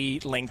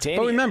directly linked in.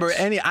 But remember,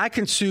 I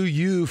can sue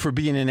you for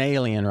being an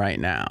alien right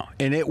now,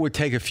 and it would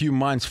take a few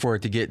months for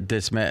it to get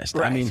dismissed.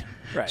 Right.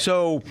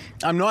 So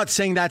I'm not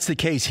saying that's the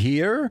case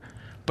here,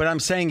 but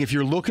I'm saying if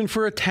you're looking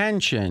for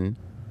attention,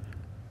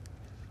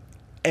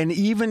 and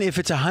even if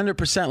it's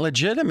 100%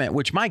 legitimate,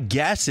 which my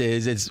guess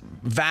is it's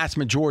vast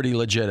majority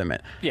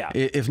legitimate,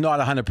 if not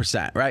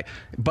 100%, right?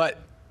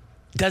 But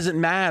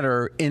doesn't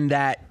matter in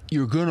that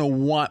you're going to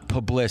want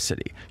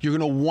publicity. You're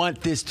going to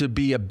want this to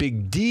be a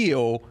big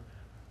deal,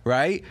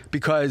 right?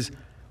 Because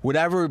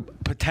whatever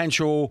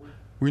potential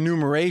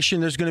remuneration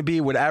there's going to be,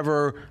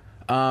 whatever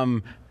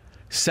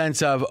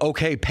sense of,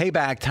 okay,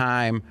 payback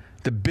time,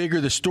 the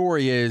bigger the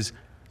story is,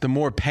 the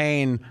more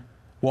pain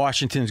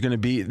Washington's going to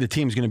be, the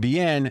team's going to be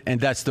in, and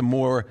that's the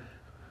more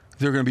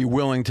they're going to be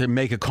willing to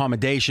make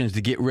accommodations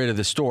to get rid of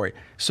the story.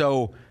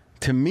 So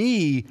to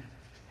me,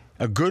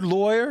 a good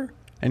lawyer,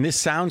 and this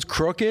sounds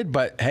crooked,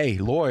 but hey,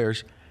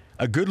 lawyers,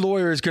 a good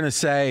lawyer is going to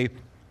say,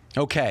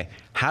 okay,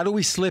 how do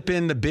we slip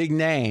in the big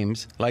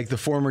names like the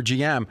former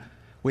GM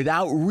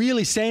without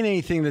really saying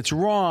anything that's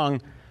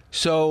wrong?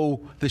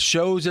 So the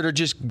shows that are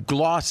just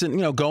glossing,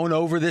 going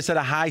over this at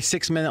a high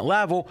 6-minute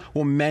level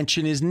will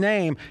mention his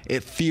name.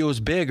 It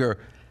feels bigger.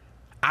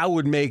 I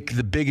would make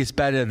the biggest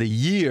bet of the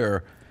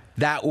year.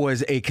 That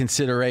was a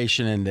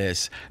consideration in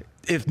this.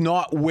 If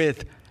not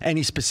with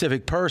any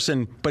specific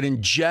person, but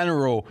in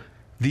general,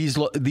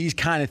 these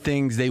kind of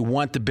things, they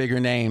want the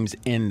bigger names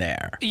in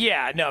there.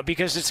 Yeah, no,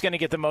 because it's going to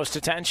get the most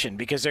attention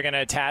because they're going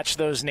to attach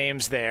those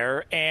names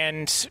there.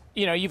 And,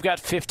 you've got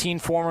 15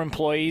 former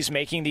employees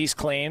making these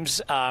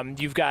claims.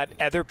 You've got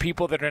other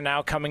people that are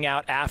now coming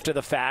out after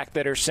the fact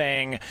that are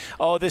saying,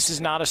 oh, this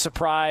is not a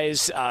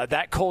surprise.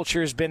 That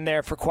culture has been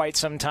there for quite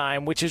some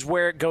time, which is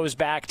where it goes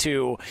back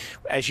to,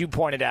 as you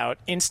pointed out,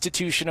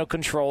 institutional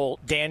control.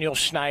 Daniel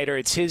Snyder,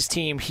 it's his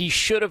team. He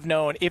should have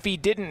known. If he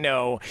didn't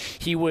know,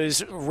 he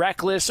was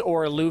reckless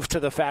or aloof to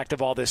the fact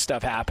of all this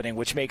stuff happening,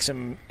 which makes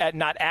him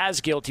not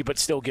as guilty, but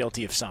still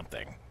guilty of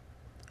something.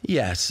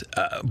 Yes,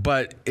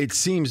 but it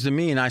seems to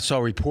me, and I saw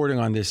reporting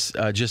on this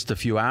just a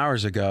few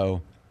hours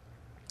ago,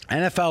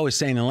 NFL was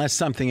saying unless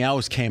something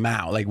else came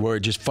out, like where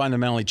it just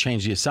fundamentally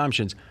changed the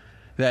assumptions,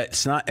 that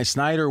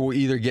Snyder will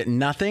either get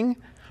nothing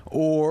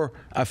or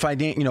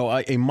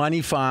a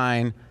money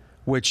fine,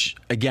 which,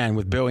 again,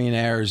 with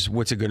billionaires,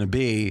 what's it going to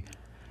be?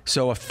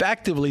 So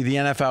effectively, the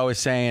NFL is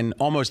saying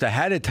almost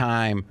ahead of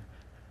time,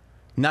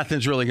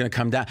 nothing's really going to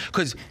come down.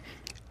 Because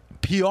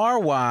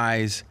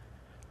PR-wise,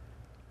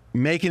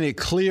 making it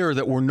clear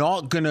that we're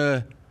not going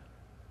to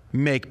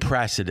make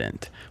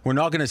precedent. We're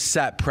not going to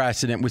set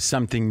precedent with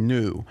something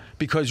new.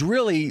 Because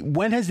really,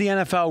 when has the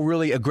NFL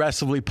really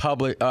aggressively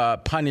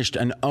punished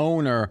an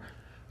owner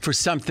for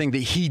something that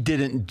he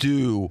didn't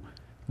do,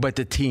 but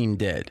the team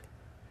did?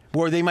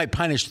 Or they might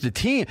punish the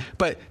team.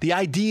 But the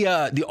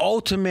idea, the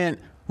ultimate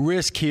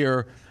risk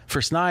here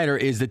for Snyder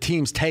is the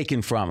team's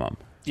taken from him.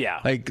 Yeah.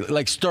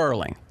 Like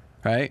Sterling,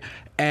 right?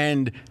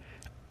 And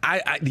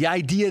the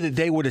idea that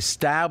they would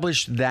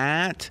establish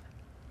that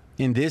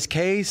in this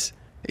case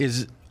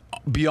is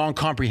beyond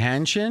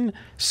comprehension.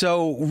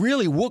 So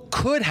really, what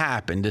could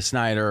happen to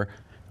Snyder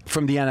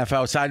from the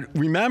NFL side?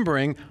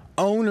 Remembering,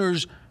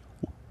 owners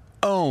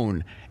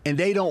own, and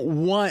they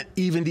don't want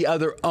even the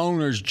other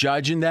owners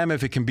judging them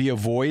if it can be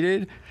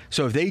avoided.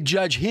 So if they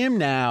judge him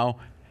now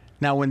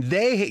when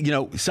they,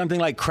 something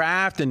like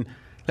Kraft, and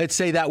let's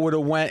say that would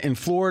have went in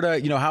Florida,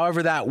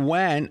 however that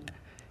went,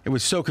 it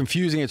was so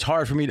confusing, it's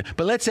hard for me to,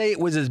 but let's say it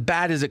was as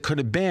bad as it could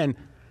have been,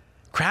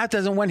 Kraft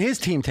doesn't want his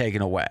team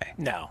taken away.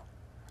 No.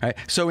 Right?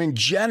 So in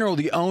general,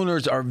 the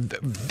owners are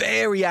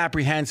very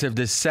apprehensive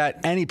to set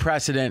any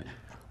precedent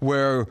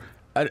where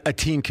a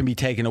team can be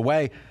taken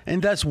away.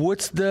 And thus,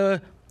 what's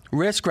the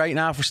risk right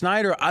now for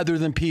Snyder other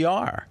than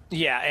PR?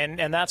 Yeah,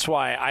 and that's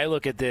why I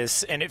look at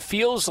this, and it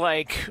feels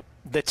like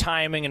the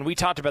timing, and we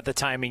talked about the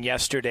timing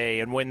yesterday,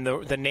 and when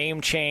the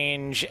name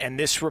change and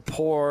this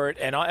report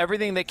and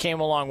everything that came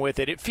along with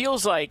it, it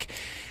feels like,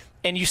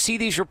 and you see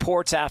these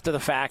reports after the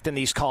fact and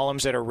these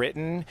columns that are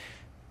written,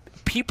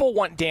 people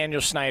want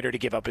Daniel Snyder to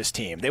give up his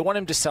team. They want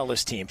him to sell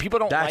his team. People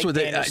don't like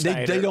Daniel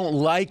Snyder. They don't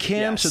like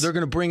him, Yes. so they're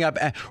going to bring up.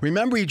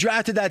 Remember, he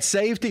drafted that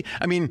safety.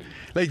 I mean,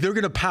 they're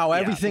going to pile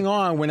everything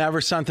on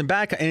whenever something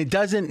back, and it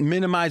doesn't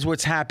minimize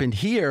what's happened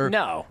here.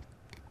 No.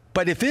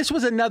 But if this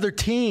was another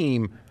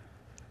team,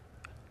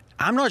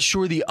 I'm not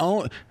sure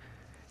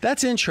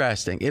that's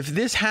interesting. If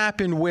this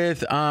happened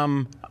with,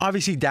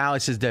 obviously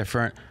Dallas is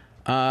different.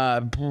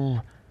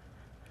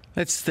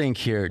 Let's think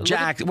here.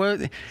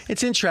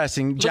 It's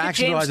interesting.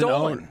 Jacksonville has an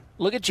own.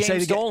 Look at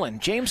James Dolan.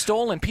 James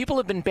Dolan. People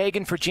have been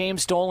begging for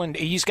James Dolan.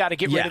 He's got to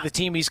get rid of the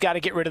team. He's got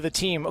to get rid of the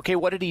team. Okay,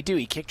 what did he do?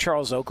 He kicked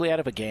Charles Oakley out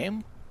of a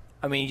game?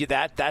 I mean,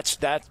 that's is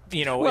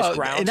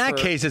grounds. In that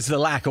case, it's the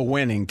lack of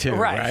winning too,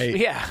 right?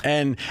 Yeah.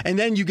 And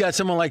then you got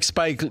someone like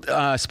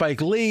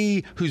Spike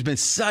Lee, who's been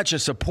such a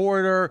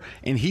supporter,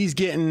 and he's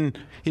getting,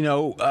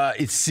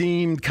 it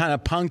seemed kind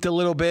of punked a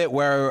little bit,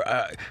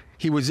 where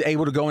he was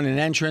able to go in an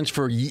entrance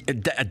for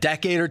a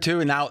decade or two,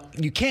 and now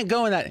you can't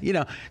go in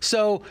that,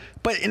 So,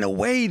 but in a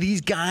way,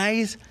 these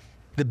guys,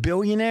 the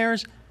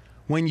billionaires,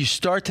 when you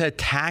start to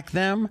attack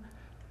them,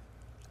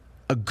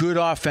 a good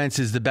offense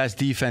is the best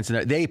defense,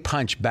 and they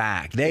punch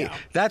back.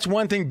 That's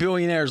one thing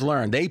billionaires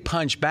learn. They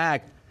punch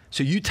back.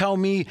 So you tell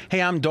me, hey,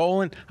 I'm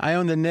Dolan, I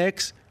own the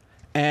Knicks,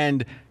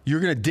 and you're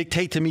going to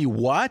dictate to me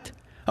what?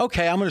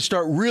 Okay, I'm going to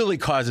start really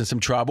causing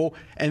some trouble,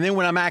 and then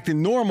when I'm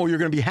acting normal, you're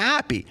going to be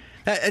happy.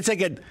 It's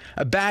like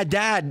a bad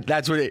dad.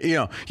 That's what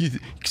you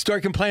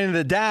start complaining to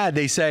the dad.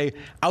 They say,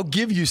 "I'll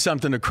give you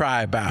something to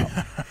cry about."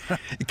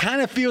 It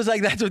kind of feels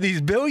like that's what these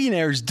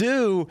billionaires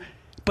do.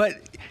 But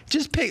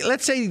just pick.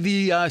 Let's say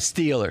the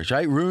Steelers,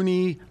 right?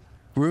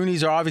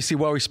 Rooney's are obviously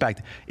well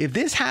respected. If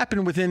this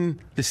happened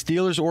within the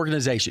Steelers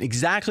organization,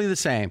 exactly the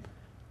same,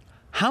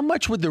 how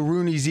much would the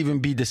Rooneys even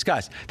be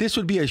discussed? This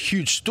would be a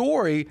huge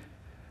story,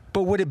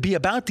 but would it be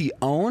about the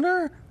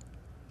owner?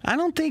 I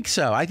don't think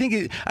so. I think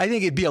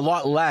it'd be a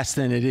lot less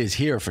than it is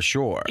here for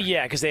sure.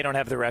 Yeah, because they don't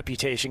have the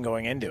reputation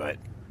going into it.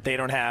 They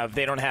don't have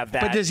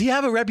that. But does he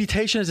have a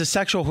reputation as a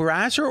sexual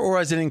harasser or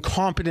as an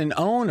incompetent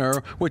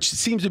owner, which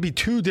seems to be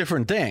two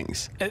different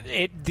things?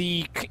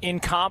 The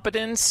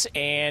incompetence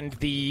and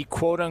the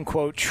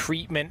quote-unquote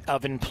treatment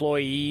of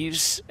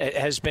employees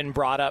has been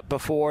brought up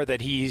before,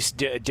 that he's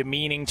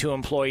demeaning to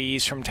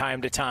employees from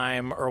time to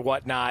time or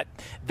whatnot.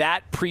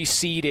 That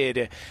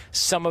preceded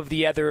some of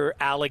the other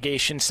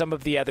allegations, some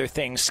of the other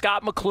things.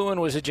 Scott McLuhan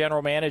was a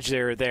general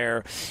manager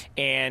there,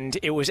 and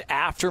it was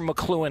after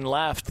McLuhan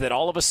left that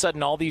all of a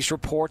sudden all these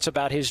reports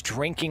about his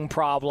drinking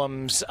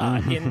problems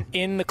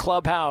in the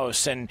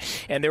clubhouse, and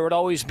there would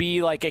always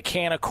be like a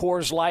can of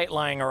Coors Light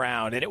lying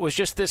around, and it was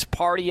just this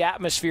party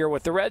atmosphere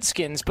with the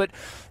Redskins. But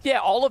yeah,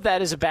 all of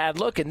that is a bad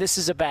look, and this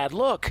is a bad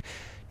look.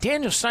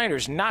 Daniel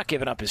Snyder's not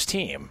giving up his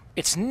team.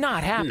 It's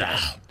not happening. No.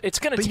 It's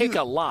going to take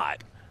a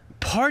lot.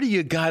 Part of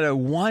you got to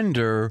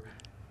wonder,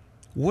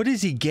 what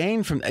does he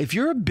gain from, if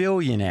you're a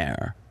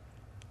billionaire,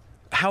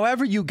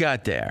 however you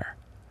got there,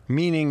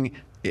 meaning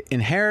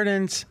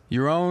inheritance,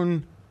 your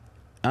own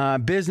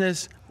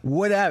business,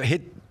 whatever,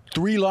 hit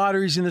 3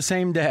 lotteries in the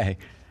same day.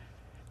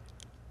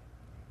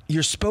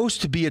 You're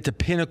supposed to be at the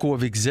pinnacle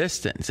of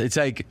existence. It's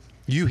like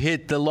you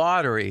hit the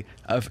lottery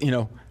of,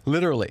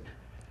 literally.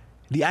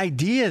 The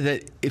idea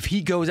that if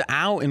he goes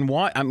out and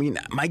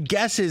my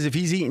guess is if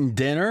he's eating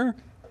dinner,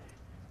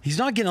 he's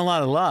not getting a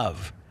lot of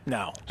love.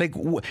 No.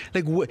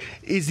 What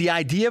is the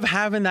idea of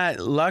having that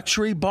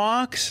luxury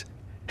box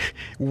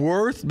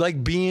worth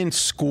like being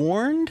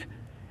scorned?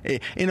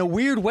 In a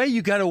weird way,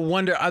 you got to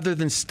wonder, other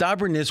than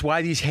stubbornness,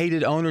 why these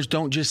hated owners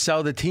don't just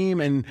sell the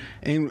team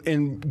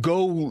and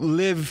go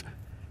live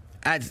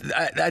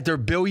at their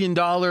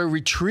billion-dollar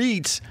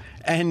retreats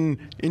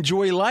and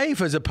enjoy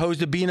life as opposed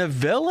to being a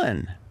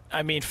villain.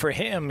 I mean, for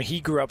him,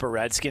 he grew up a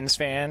Redskins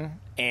fan,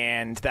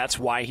 and that's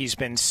why he's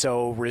been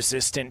so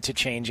resistant to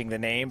changing the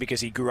name, because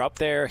he grew up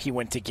there. He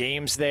went to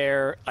games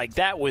there. Like,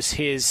 that was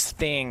his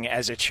thing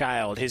as a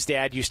child. His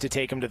dad used to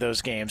take him to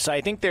those games. So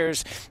I think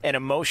there's an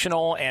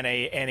emotional and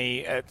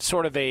a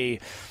sort of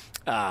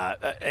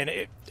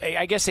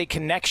I guess a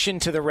connection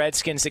to the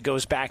Redskins that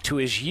goes back to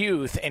his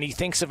youth, and he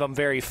thinks of them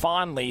very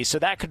fondly. So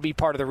that could be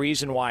part of the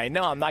reason why,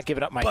 no, I'm not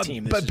giving up my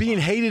team. But being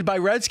hated by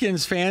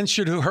Redskins fans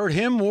should hurt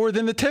him more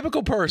than the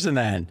typical person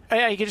then.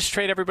 Yeah, you could just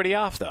trade everybody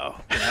off, though,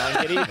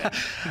 and get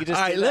even.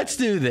 All right, let's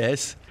do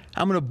this.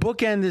 I'm going to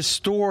bookend this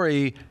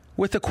story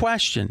with a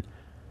question.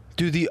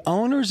 Do the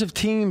owners of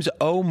teams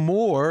owe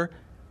more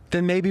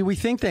than maybe we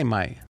think they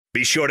might?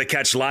 Be sure to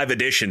catch live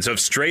editions of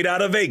Straight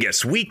Outta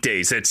Vegas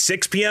weekdays at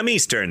 6 p.m.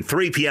 Eastern,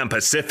 3 p.m.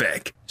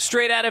 Pacific.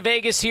 Straight Out of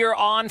Vegas here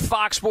on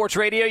Fox Sports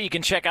Radio. You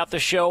can check out the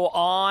show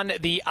on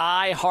the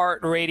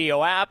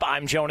iHeartRadio app.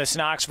 I'm Jonas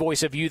Knox,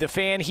 voice of You, the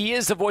fan. He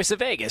is the voice of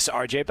Vegas,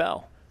 RJ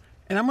Bell.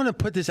 And I'm going to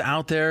put this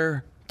out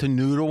there to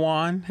noodle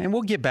on, and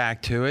we'll get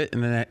back to it in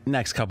the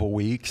next couple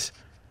weeks.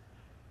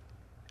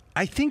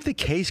 I think the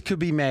case could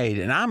be made,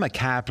 and I'm a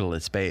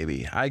capitalist,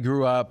 baby. I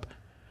grew up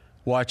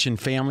watching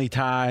Family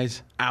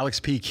Ties, Alex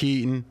P.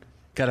 Keaton,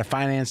 got a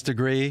finance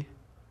degree,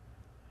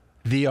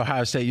 The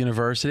Ohio State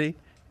University,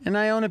 and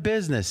I own a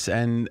business,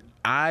 and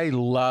I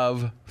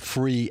love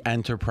free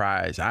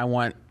enterprise. I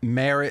want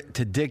merit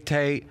to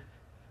dictate,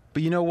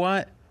 but you know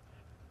what?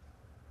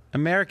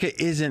 America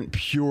isn't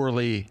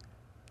purely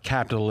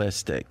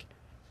capitalistic.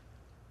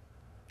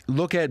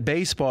 Look at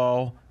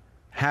baseball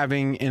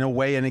having, in a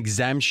way, an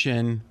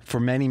exemption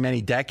for many,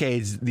 many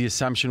decades. The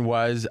assumption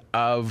was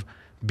of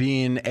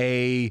being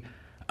a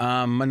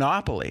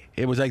monopoly.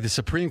 It was like the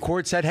Supreme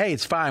Court said, hey,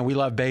 it's fine. We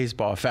love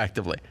baseball,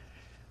 effectively.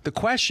 The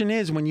question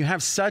is, when you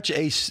have such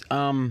a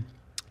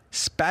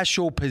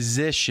special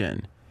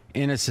position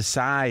in a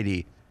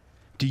society,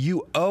 do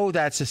you owe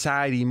that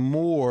society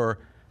more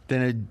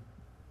than a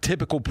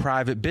typical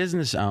private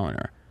business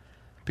owner?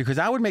 Because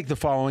I would make the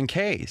following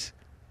case.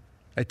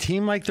 A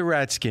team like the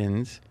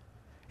Redskins,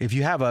 if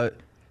you have a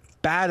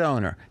bad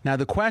owner. Now,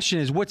 the question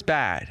is, what's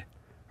bad?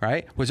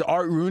 Right? Was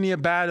Art Rooney a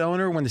bad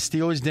owner when the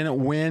Steelers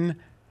didn't win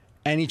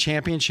any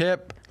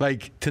championship, like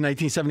to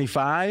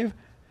 1975?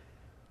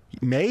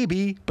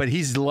 Maybe, but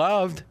he's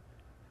loved.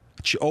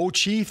 Old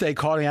Chief, they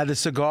called him, had the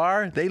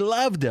cigar. They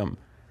loved him.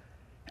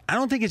 I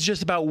don't think it's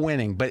just about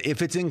winning, but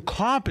if it's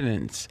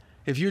incompetence,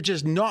 if you're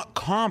just not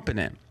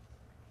competent,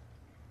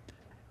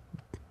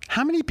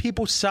 how many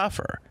people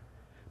suffer?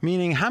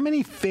 Meaning, how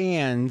many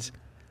fans,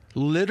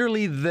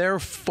 literally their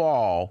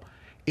fall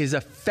is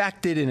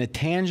affected in a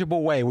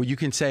tangible way where you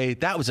can say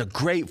that was a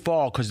great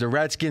fall because the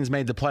Redskins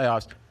made the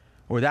playoffs,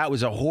 or that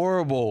was a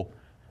horrible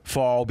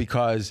fall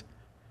because,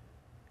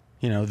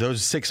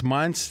 those 6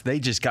 months, they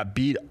just got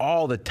beat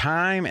all the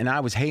time and I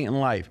was hating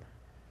life.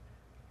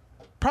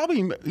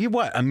 Probably,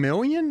 what, 1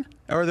 million?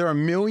 Are there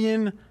 1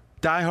 million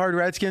diehard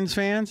Redskins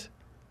fans?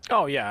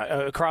 Oh, yeah.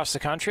 Across the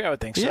country, I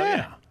would think so,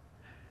 yeah.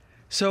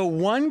 So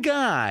one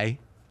guy,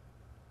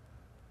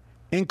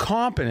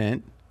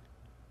 incompetent,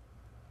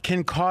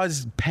 can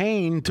cause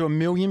pain to 1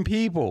 million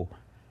people.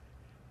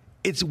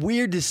 It's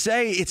weird to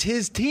say it's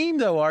his team,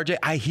 though, RJ.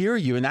 I hear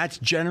you, and that's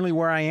generally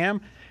where I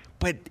am.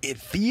 But it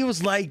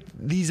feels like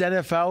these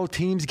NFL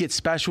teams get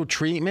special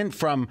treatment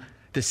from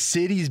the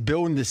cities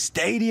building the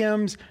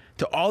stadiums,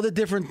 to all the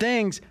different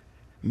things,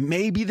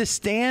 maybe the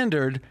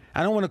standard.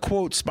 I don't want to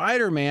quote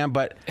Spider-Man,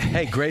 but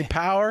hey, great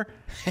power,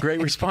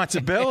 great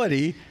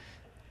responsibility.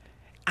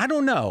 I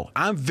don't know.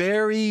 I'm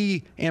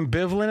very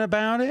ambivalent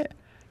about it,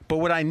 but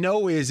what I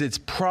know is it's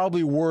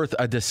probably worth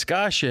a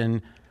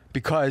discussion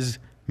because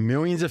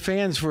millions of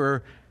fans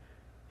for,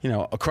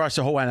 across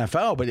the whole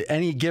NFL, but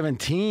any given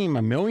team,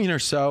 1 million or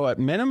so at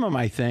minimum,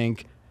 I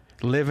think,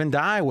 live and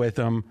die with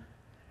them.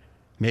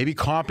 Maybe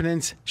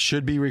competence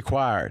should be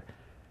required.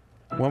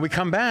 When we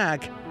come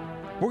back,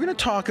 we're going to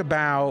talk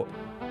about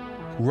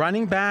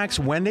running backs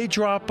when they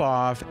drop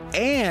off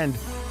and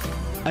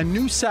a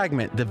new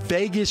segment, the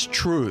Vegas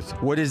Truth.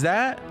 What is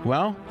that?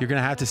 Well, you're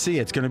going to have to see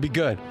it. It's going to be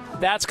good.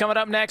 That's coming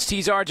up next.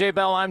 He's RJ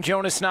Bell. I'm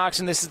Jonas Knox,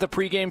 and this is the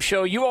pregame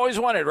show you always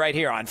wanted right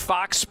here on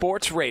Fox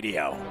Sports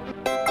Radio.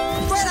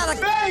 Straight out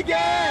of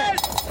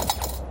Vegas!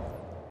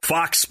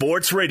 Fox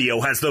Sports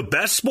Radio has the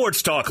best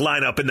sports talk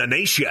lineup in the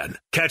nation.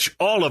 Catch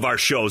all of our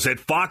shows at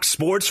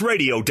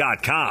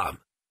foxsportsradio.com.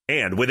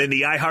 And within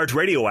the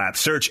iHeartRadio app,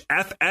 search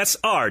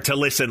FSR to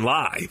listen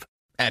live.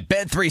 At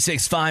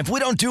Bet365, we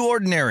don't do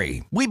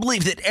ordinary. We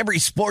believe that every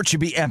sport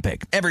should be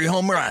epic. Every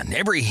home run,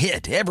 every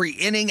hit, every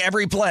inning,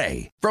 every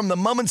play. From the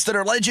moments that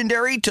are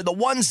legendary to the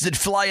ones that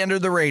fly under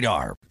the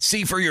radar.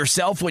 See for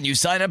yourself when you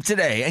sign up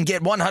today and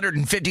get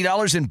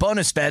 $150 in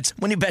bonus bets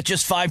when you bet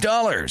just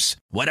 $5.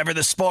 Whatever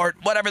the sport,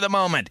 whatever the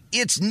moment,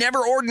 it's never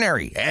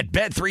ordinary at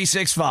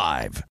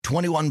Bet365.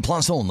 21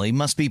 plus only.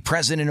 Must be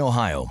present in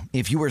Ohio.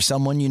 If you or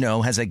someone you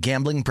know has a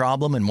gambling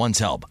problem and wants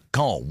help,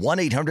 call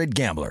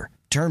 1-800-GAMBLER.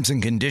 Terms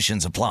and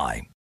conditions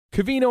apply.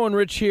 Covino and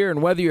Rich here,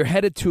 and whether you're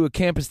headed to a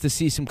campus to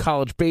see some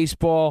college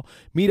baseball,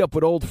 meet up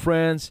with old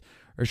friends,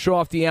 or show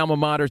off the alma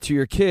mater to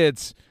your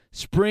kids,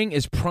 spring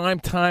is prime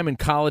time in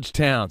college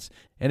towns.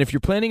 And if you're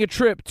planning a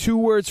trip, 2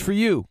 words for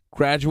you: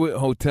 Graduate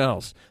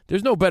Hotels.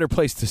 There's no better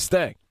place to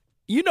stay.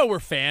 You know we're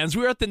fans.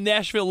 We were at the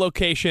Nashville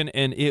location,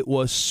 and it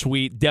was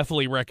sweet.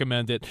 Definitely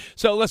recommend it.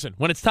 So listen,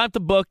 when it's time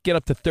to book, get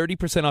up to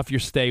 30% off your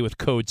stay with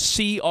code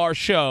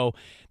CRSHOW.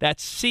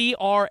 That's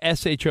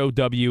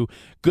CRSHOW.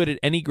 Good at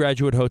any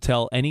Graduate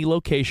Hotel, any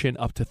location,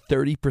 up to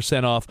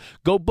 30% off.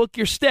 Go book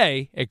your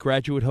stay at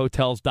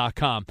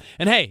graduatehotels.com.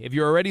 And hey, if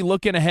you're already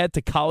looking ahead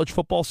to college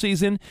football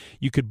season,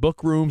 you could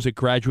book rooms at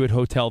Graduate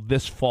Hotel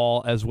this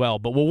fall as well.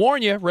 But we'll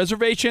warn you,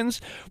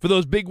 reservations for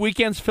those big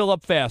weekends fill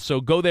up fast,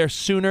 so go there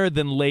sooner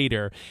than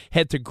later.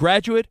 Head to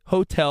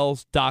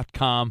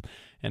graduatehotels.com.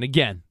 And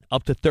again,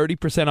 up to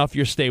 30% off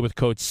your stay with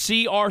code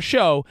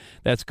CRSHOW.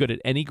 That's good at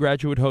any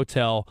Graduate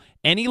Hotel,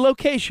 any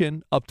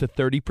location, up to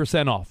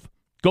 30% off.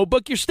 Go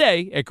book your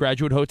stay at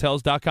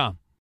graduatehotels.com.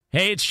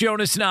 Hey, it's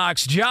Jonas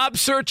Knox. Job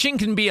searching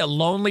can be a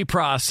lonely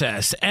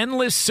process.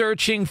 Endless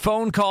searching,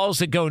 phone calls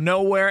that go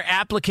nowhere,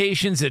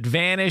 applications that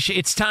vanish.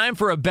 It's time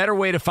for a better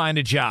way to find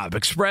a job.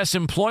 Express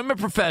Employment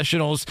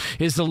Professionals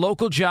is the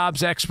local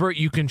jobs expert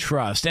you can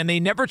trust, and they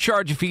never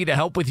charge a fee to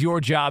help with your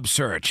job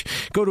search.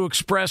 Go to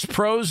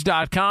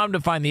expresspros.com to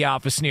find the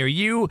office near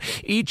you.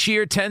 Each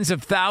year, tens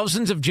of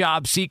thousands of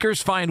job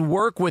seekers find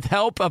work with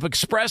help of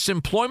Express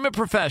Employment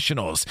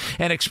Professionals,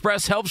 and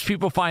Express helps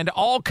people find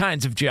all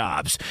kinds of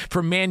jobs,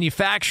 from manufacturing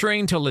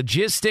to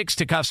logistics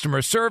to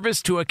customer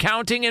service to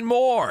accounting and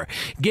more.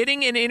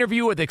 Getting an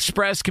interview with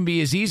Express can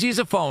be as easy as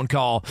a phone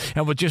call,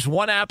 and with just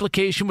one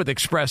application with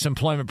Express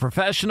Employment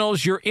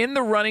Professionals, you're in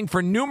the running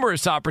for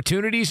numerous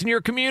opportunities in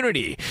your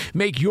community.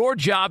 Make your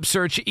job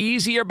search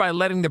easier by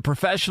letting the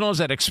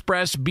professionals at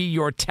Express be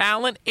your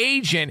talent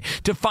agent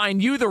to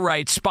find you the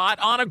right spot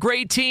on a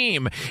great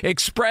team.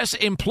 Express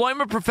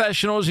Employment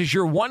Professionals is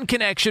your one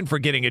connection for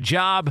getting a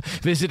job.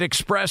 Visit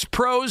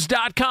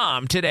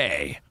expresspros.com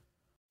today.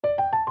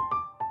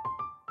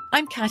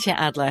 I'm Katya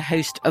Adler,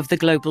 host of The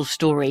Global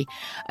Story.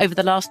 Over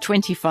the last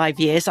 25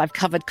 years, I've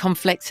covered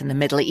conflicts in the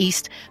Middle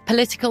East,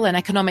 political and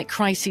economic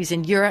crises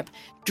in Europe,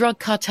 drug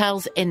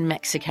cartels in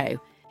Mexico.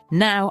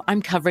 Now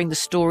I'm covering the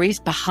stories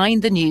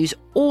behind the news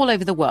all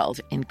over the world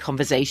in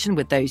conversation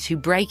with those who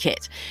break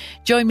it.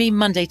 Join me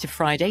Monday to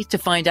Friday to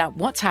find out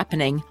what's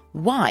happening,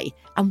 why,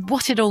 and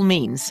what it all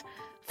means.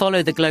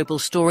 Follow The Global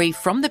Story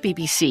from the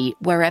BBC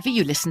wherever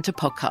you listen to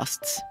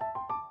podcasts.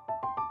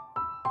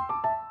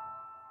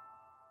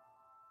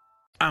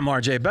 I'm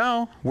RJ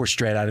Bell. We're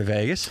straight out of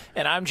Vegas.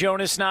 And I'm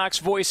Jonas Knox,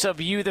 voice of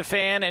You, the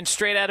Fan. And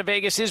Straight Out of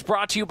Vegas is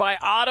brought to you by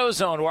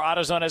AutoZone, where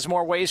AutoZone has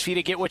more ways for you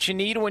to get what you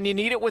need when you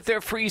need it with their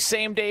free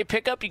same-day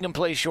pickup. You can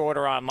place your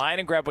order online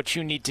and grab what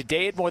you need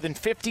today at more than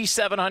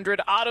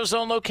 5,700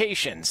 AutoZone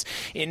locations.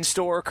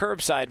 In-store or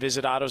curbside,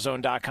 visit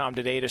AutoZone.com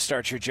today to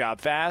start your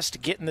job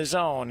fast. Get in the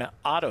zone,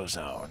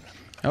 AutoZone.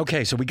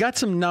 Okay, so we got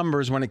some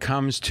numbers when it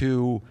comes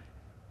to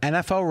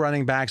NFL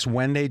running backs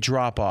when they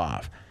drop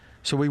off.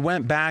 So we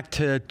went back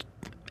to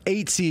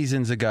 8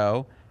 seasons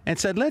ago and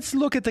said, let's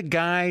look at the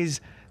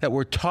guys that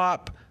were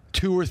top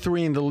 2 or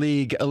 3 in the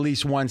league at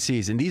least one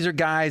season. These are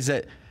guys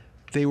that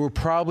they were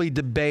probably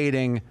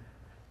debating.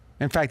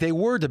 In fact, they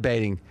were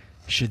debating,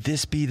 should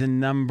this be the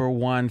number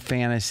 1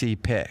 fantasy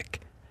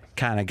pick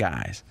kind of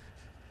guys?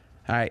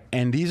 All right.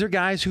 And these are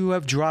guys who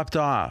have dropped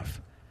off.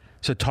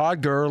 So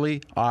Todd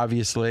Gurley,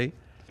 obviously.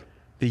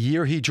 The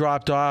year he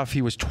dropped off,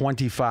 he was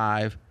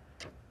 25.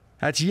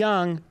 That's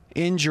young.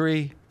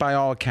 Injury by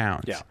all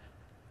accounts. Yeah.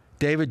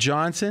 David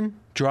Johnson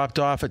dropped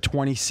off at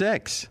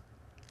 26.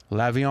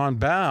 Le'Veon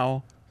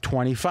Bell,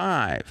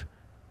 25.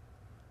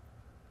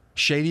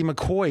 Shady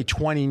McCoy,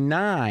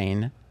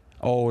 29,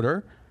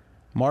 older.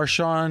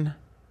 Marshawn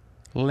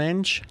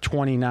Lynch,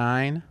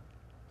 29.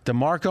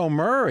 DeMarco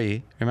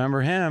Murray,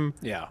 remember him?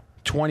 Yeah.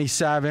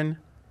 27.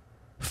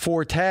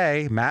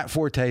 Matt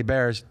Forte,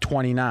 Bears,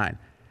 29.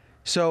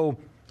 So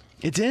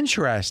it's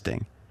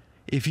interesting.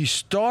 If you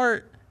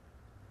start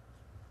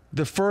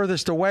the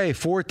furthest away,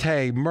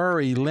 Forte,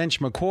 Murray, Lynch,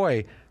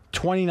 McCoy,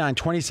 29,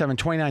 27,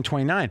 29,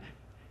 29.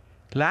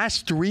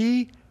 Last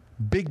three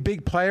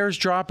big players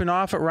dropping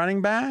off at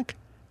running back.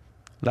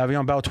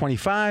 Le'Veon Bell,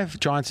 25.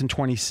 Johnson,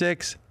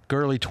 26.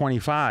 Gurley,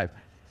 25.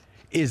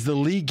 Is the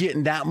league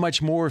getting that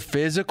much more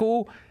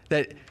physical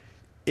that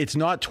it's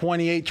not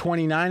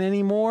 28-29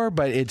 anymore,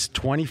 but it's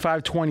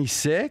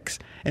 25-26?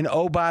 And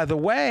oh, by the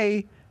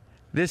way,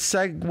 this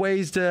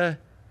segues to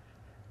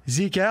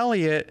Zeke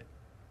Elliott.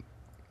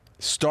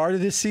 Start of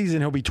this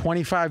season, he'll be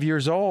 25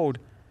 years old.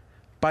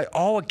 By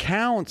all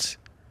accounts,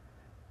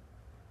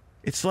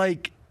 it's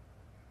like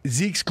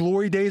Zeke's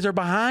glory days are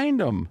behind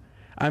him.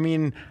 I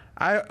mean,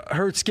 I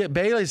heard Skip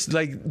Bayless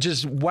like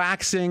just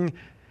waxing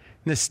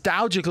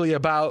nostalgically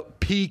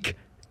about peak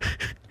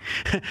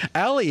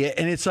Elliott,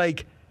 and it's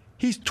like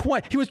he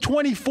was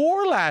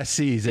 24 last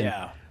season.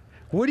 Yeah.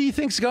 What do you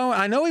think's going?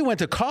 I know he went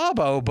to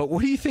Cabo, but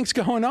what do you think's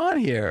going on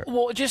here?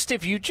 Well,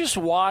 if you just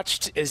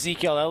watched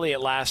Ezekiel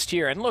Elliott last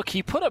year, and look,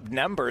 he put up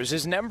numbers.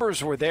 His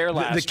numbers were there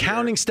last year. The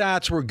counting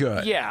stats were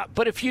good. Yeah,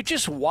 but if you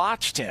just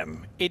watched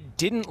him, it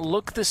didn't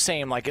look the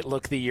same like it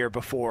looked the year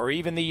before, or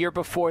even the year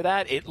before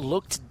that. It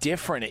looked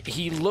different.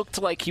 He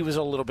looked like he was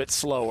a little bit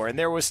slower, and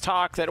there was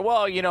talk that,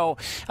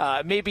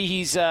 maybe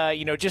he's,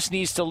 just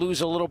needs to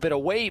lose a little bit of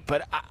weight,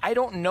 but I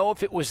don't know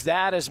if it was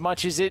that as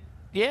much as it.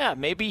 Yeah,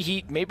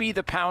 maybe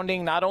the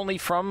pounding not only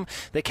from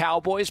the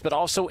Cowboys but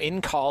also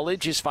in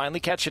college is finally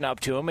catching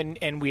up to him,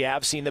 and we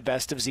have seen the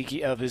best of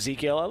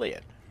Ezekiel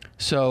Elliott.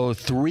 So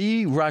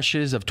 3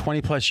 rushes of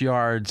 20-plus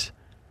yards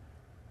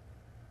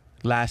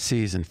last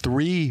season.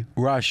 3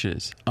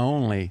 rushes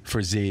only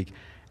for Zeke.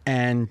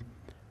 And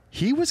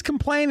he was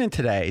complaining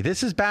today.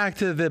 This is back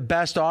to the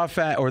best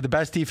offense, or the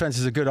best defense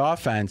is a good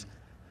offense.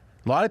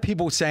 A lot of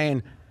people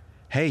saying,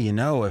 hey,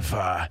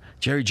 if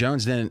Jerry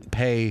Jones didn't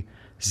pay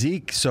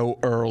Zeke so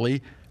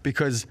early,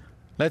 because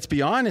let's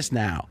be honest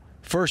now,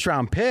 first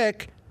round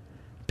pick,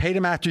 paid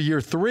him after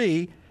year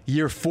 3.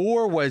 Year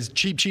 4 was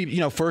cheap,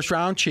 first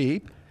round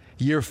cheap.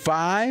 Year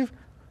 5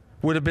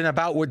 would have been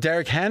about what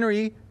Derrick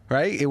Henry,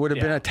 right? It would have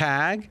been a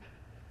tag.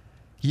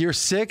 Year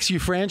 6, you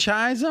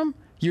franchise him.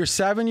 Year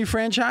 7, you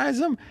franchise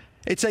him.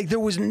 It's like there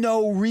was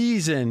no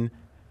reason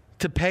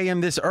to pay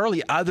him this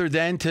early other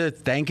than to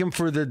thank him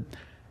for the,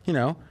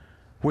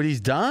 what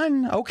he's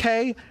done.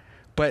 Okay.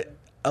 But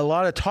a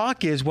lot of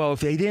talk is, well, if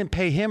they didn't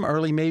pay him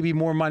early, maybe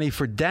more money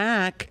for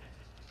Dak.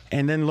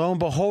 And then lo and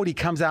behold, he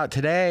comes out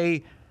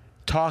today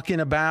talking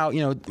about,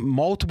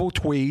 multiple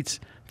tweets.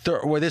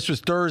 This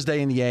was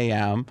Thursday in the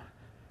AM.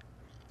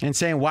 And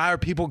saying, why are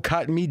people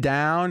cutting me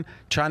down,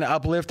 trying to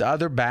uplift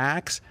other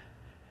backs?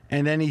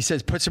 And then he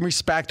says, put some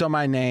respect on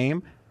my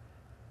name.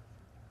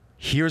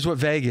 Here's what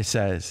Vegas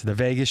says, the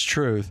Vegas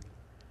truth.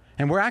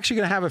 And we're actually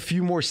going to have a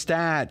few more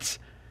stats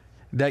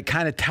that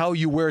kind of tell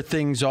you where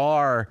things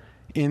are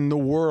in the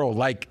world,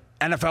 like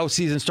NFL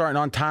season starting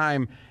on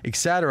time,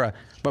 etc.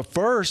 But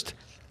first,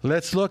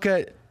 let's look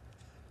at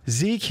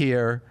Zeke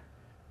here.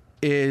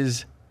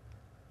 Is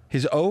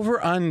his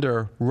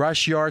over-under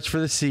rush yards for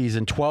the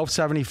season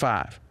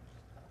 1275.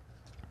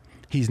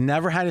 He's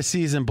never had a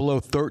season below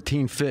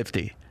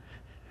 1350.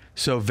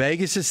 So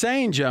Vegas is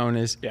saying,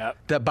 Jonas,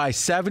 that by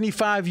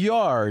 75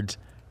 yards,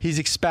 he's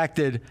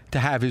expected to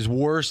have his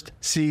worst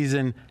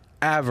season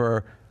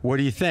ever. What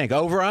do you think?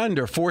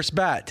 Over-under, force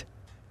bet.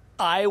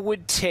 I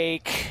would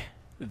take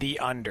the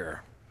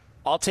under.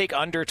 I'll take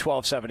under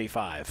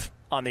 1275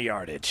 on the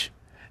yardage.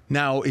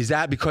 Now, is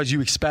that because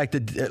you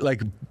expected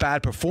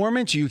bad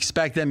performance? You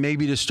expect them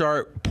maybe to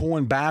start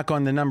pulling back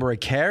on the number of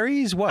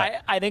carries?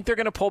 What? I think they're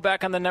going to pull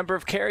back on the number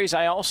of carries.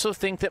 I also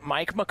think that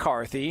Mike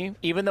McCarthy,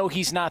 even though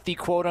he's not the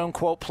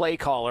quote-unquote play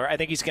caller, I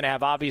think he's going to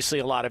have obviously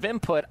a lot of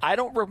input. I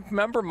don't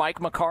remember Mike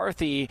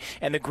McCarthy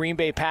and the Green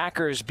Bay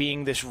Packers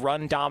being this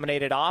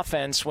run-dominated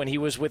offense when he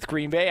was with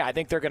Green Bay. I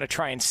think they're going to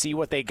try and see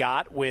what they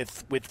got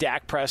with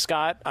Dak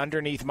Prescott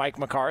underneath Mike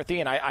McCarthy,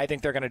 and I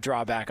think they're going to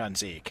draw back on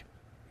Zeke.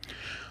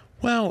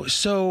 Well,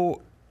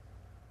 so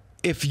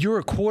if you're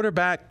a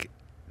quarterback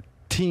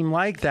team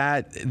like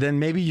that, then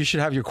maybe you should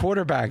have your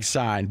quarterback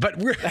signed. But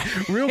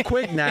real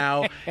quick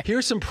now,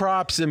 here's some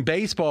props in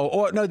baseball.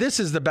 Oh, no,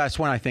 this is the best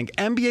one, I think.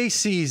 NBA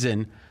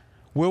season,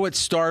 will it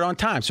start on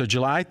time? So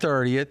July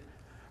 30th.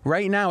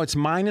 Right now it's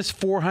minus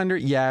 400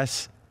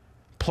 yes,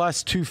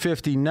 plus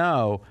 250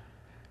 no.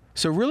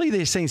 So really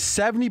they're saying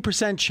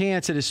 70%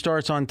 chance that it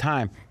starts on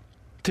time.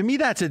 To me,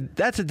 that's a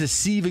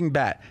deceiving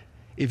bet.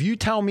 If you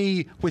tell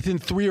me within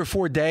 3 or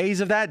 4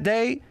 days of that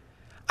day,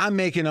 I'm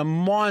making a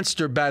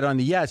monster bet on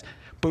the yes.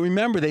 But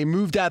remember, they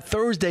moved that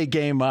Thursday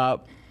game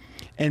up,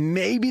 and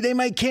maybe they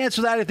might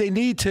cancel that if they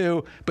need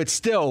to, but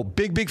still,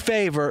 big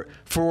favor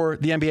for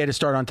the NBA to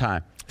start on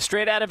time.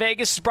 Straight out of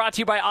Vegas is brought to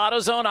you by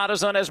AutoZone.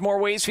 AutoZone has more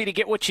ways for you to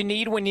get what you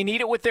need when you need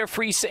it with their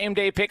free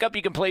same-day pickup.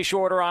 You can place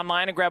your order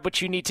online and grab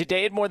what you need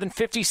today at more than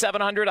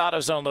 5,700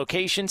 AutoZone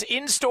locations,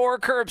 in-store or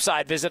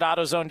curbside. Visit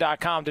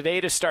AutoZone.com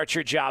today to start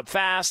your job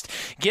fast.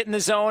 Get in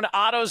the zone.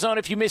 AutoZone,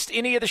 if you missed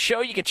any of the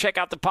show, you can check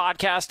out the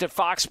podcast at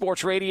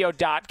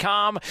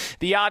FoxSportsRadio.com.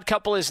 The Odd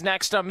Couple is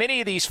next on many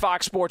of these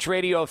Fox Sports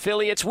Radio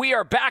affiliates. We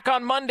are back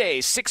on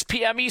Mondays, 6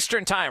 p.m.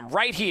 Eastern Time,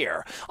 right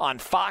here on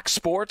Fox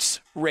Sports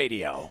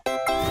Radio.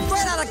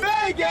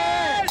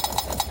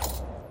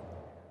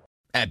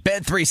 At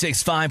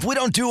Bet365, we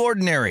don't do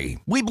ordinary.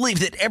 We believe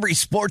that every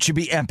sport should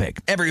be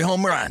epic. Every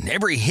home run,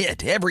 every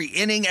hit, every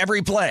inning,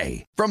 every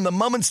play. From the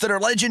moments that are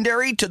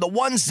legendary to the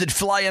ones that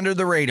fly under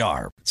the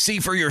radar. See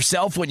for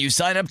yourself when you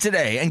sign up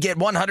today and get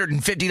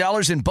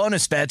 $150 in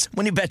bonus bets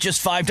when you bet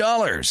just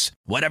 $5.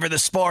 Whatever the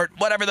sport,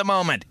 whatever the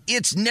moment,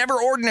 it's never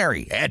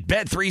ordinary at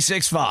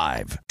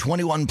Bet365.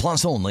 21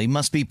 plus only.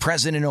 Must be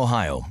present in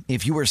Ohio.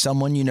 If you or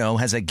someone you know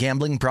has a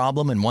gambling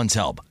problem and wants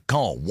help,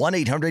 call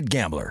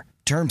 1-800-GAMBLER.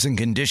 Terms and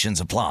conditions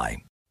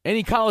apply.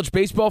 Any college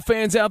baseball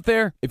fans out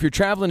there? If you're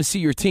traveling to see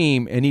your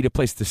team and need a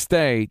place to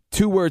stay,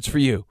 2 words for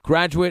you: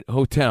 Graduate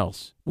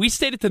Hotels. We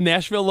stayed at the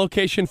Nashville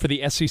location for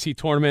the SEC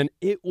tournament.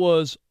 It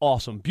was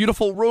awesome.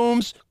 Beautiful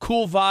rooms,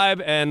 cool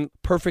vibe, and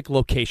perfect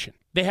location.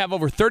 They have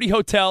over 30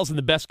 hotels in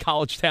the best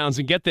college towns,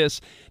 and get this,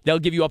 they'll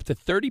give you up to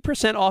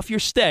 30% off your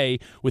stay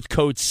with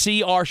code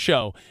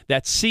CRSHOW.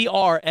 That's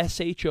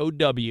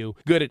CRSHOW.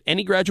 Good at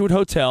any Graduate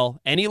Hotel,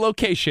 any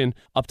location,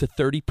 up to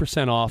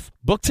 30% off.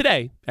 Book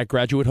today at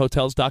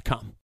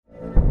graduatehotels.com.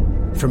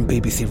 From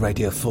BBC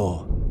Radio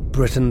 4,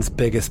 Britain's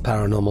biggest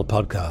paranormal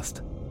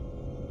podcast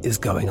is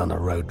going on a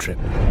road trip.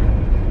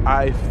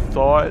 I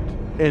thought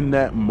in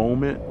that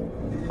moment,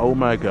 oh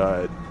my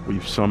God,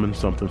 we've summoned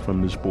something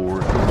from this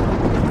board.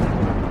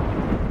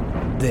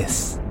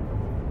 This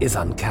is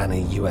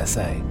Uncanny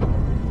USA.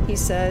 He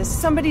says,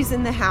 somebody's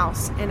in the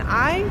house, and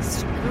I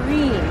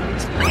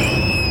screamed.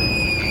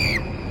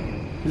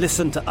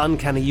 Listen to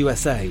Uncanny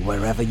USA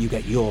wherever you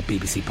get your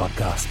BBC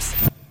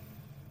podcasts,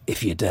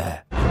 if you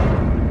dare.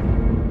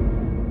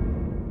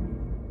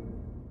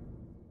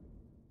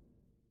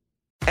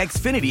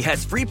 Xfinity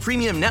has free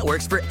premium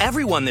networks for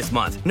everyone this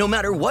month, no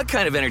matter what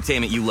kind of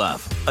entertainment you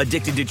love.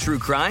 Addicted to true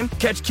crime?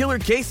 Catch killer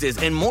cases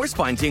and more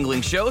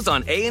spine-tingling shows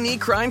on A&E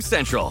Crime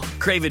Central.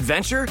 Crave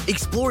adventure?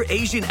 Explore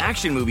Asian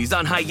action movies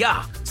on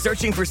Hi-YAH.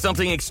 Searching for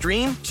something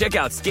extreme? Check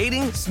out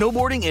skating,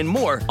 snowboarding, and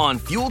more on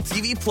Fuel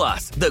TV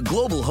Plus, the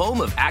global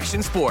home of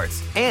action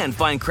sports. And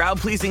find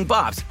crowd-pleasing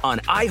bops on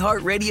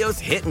iHeartRadio's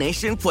Hit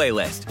Nation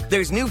playlist.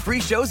 There's new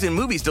free shows and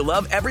movies to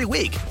love every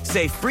week.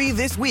 Say free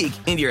this week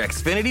in your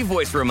Xfinity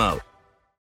voice remote.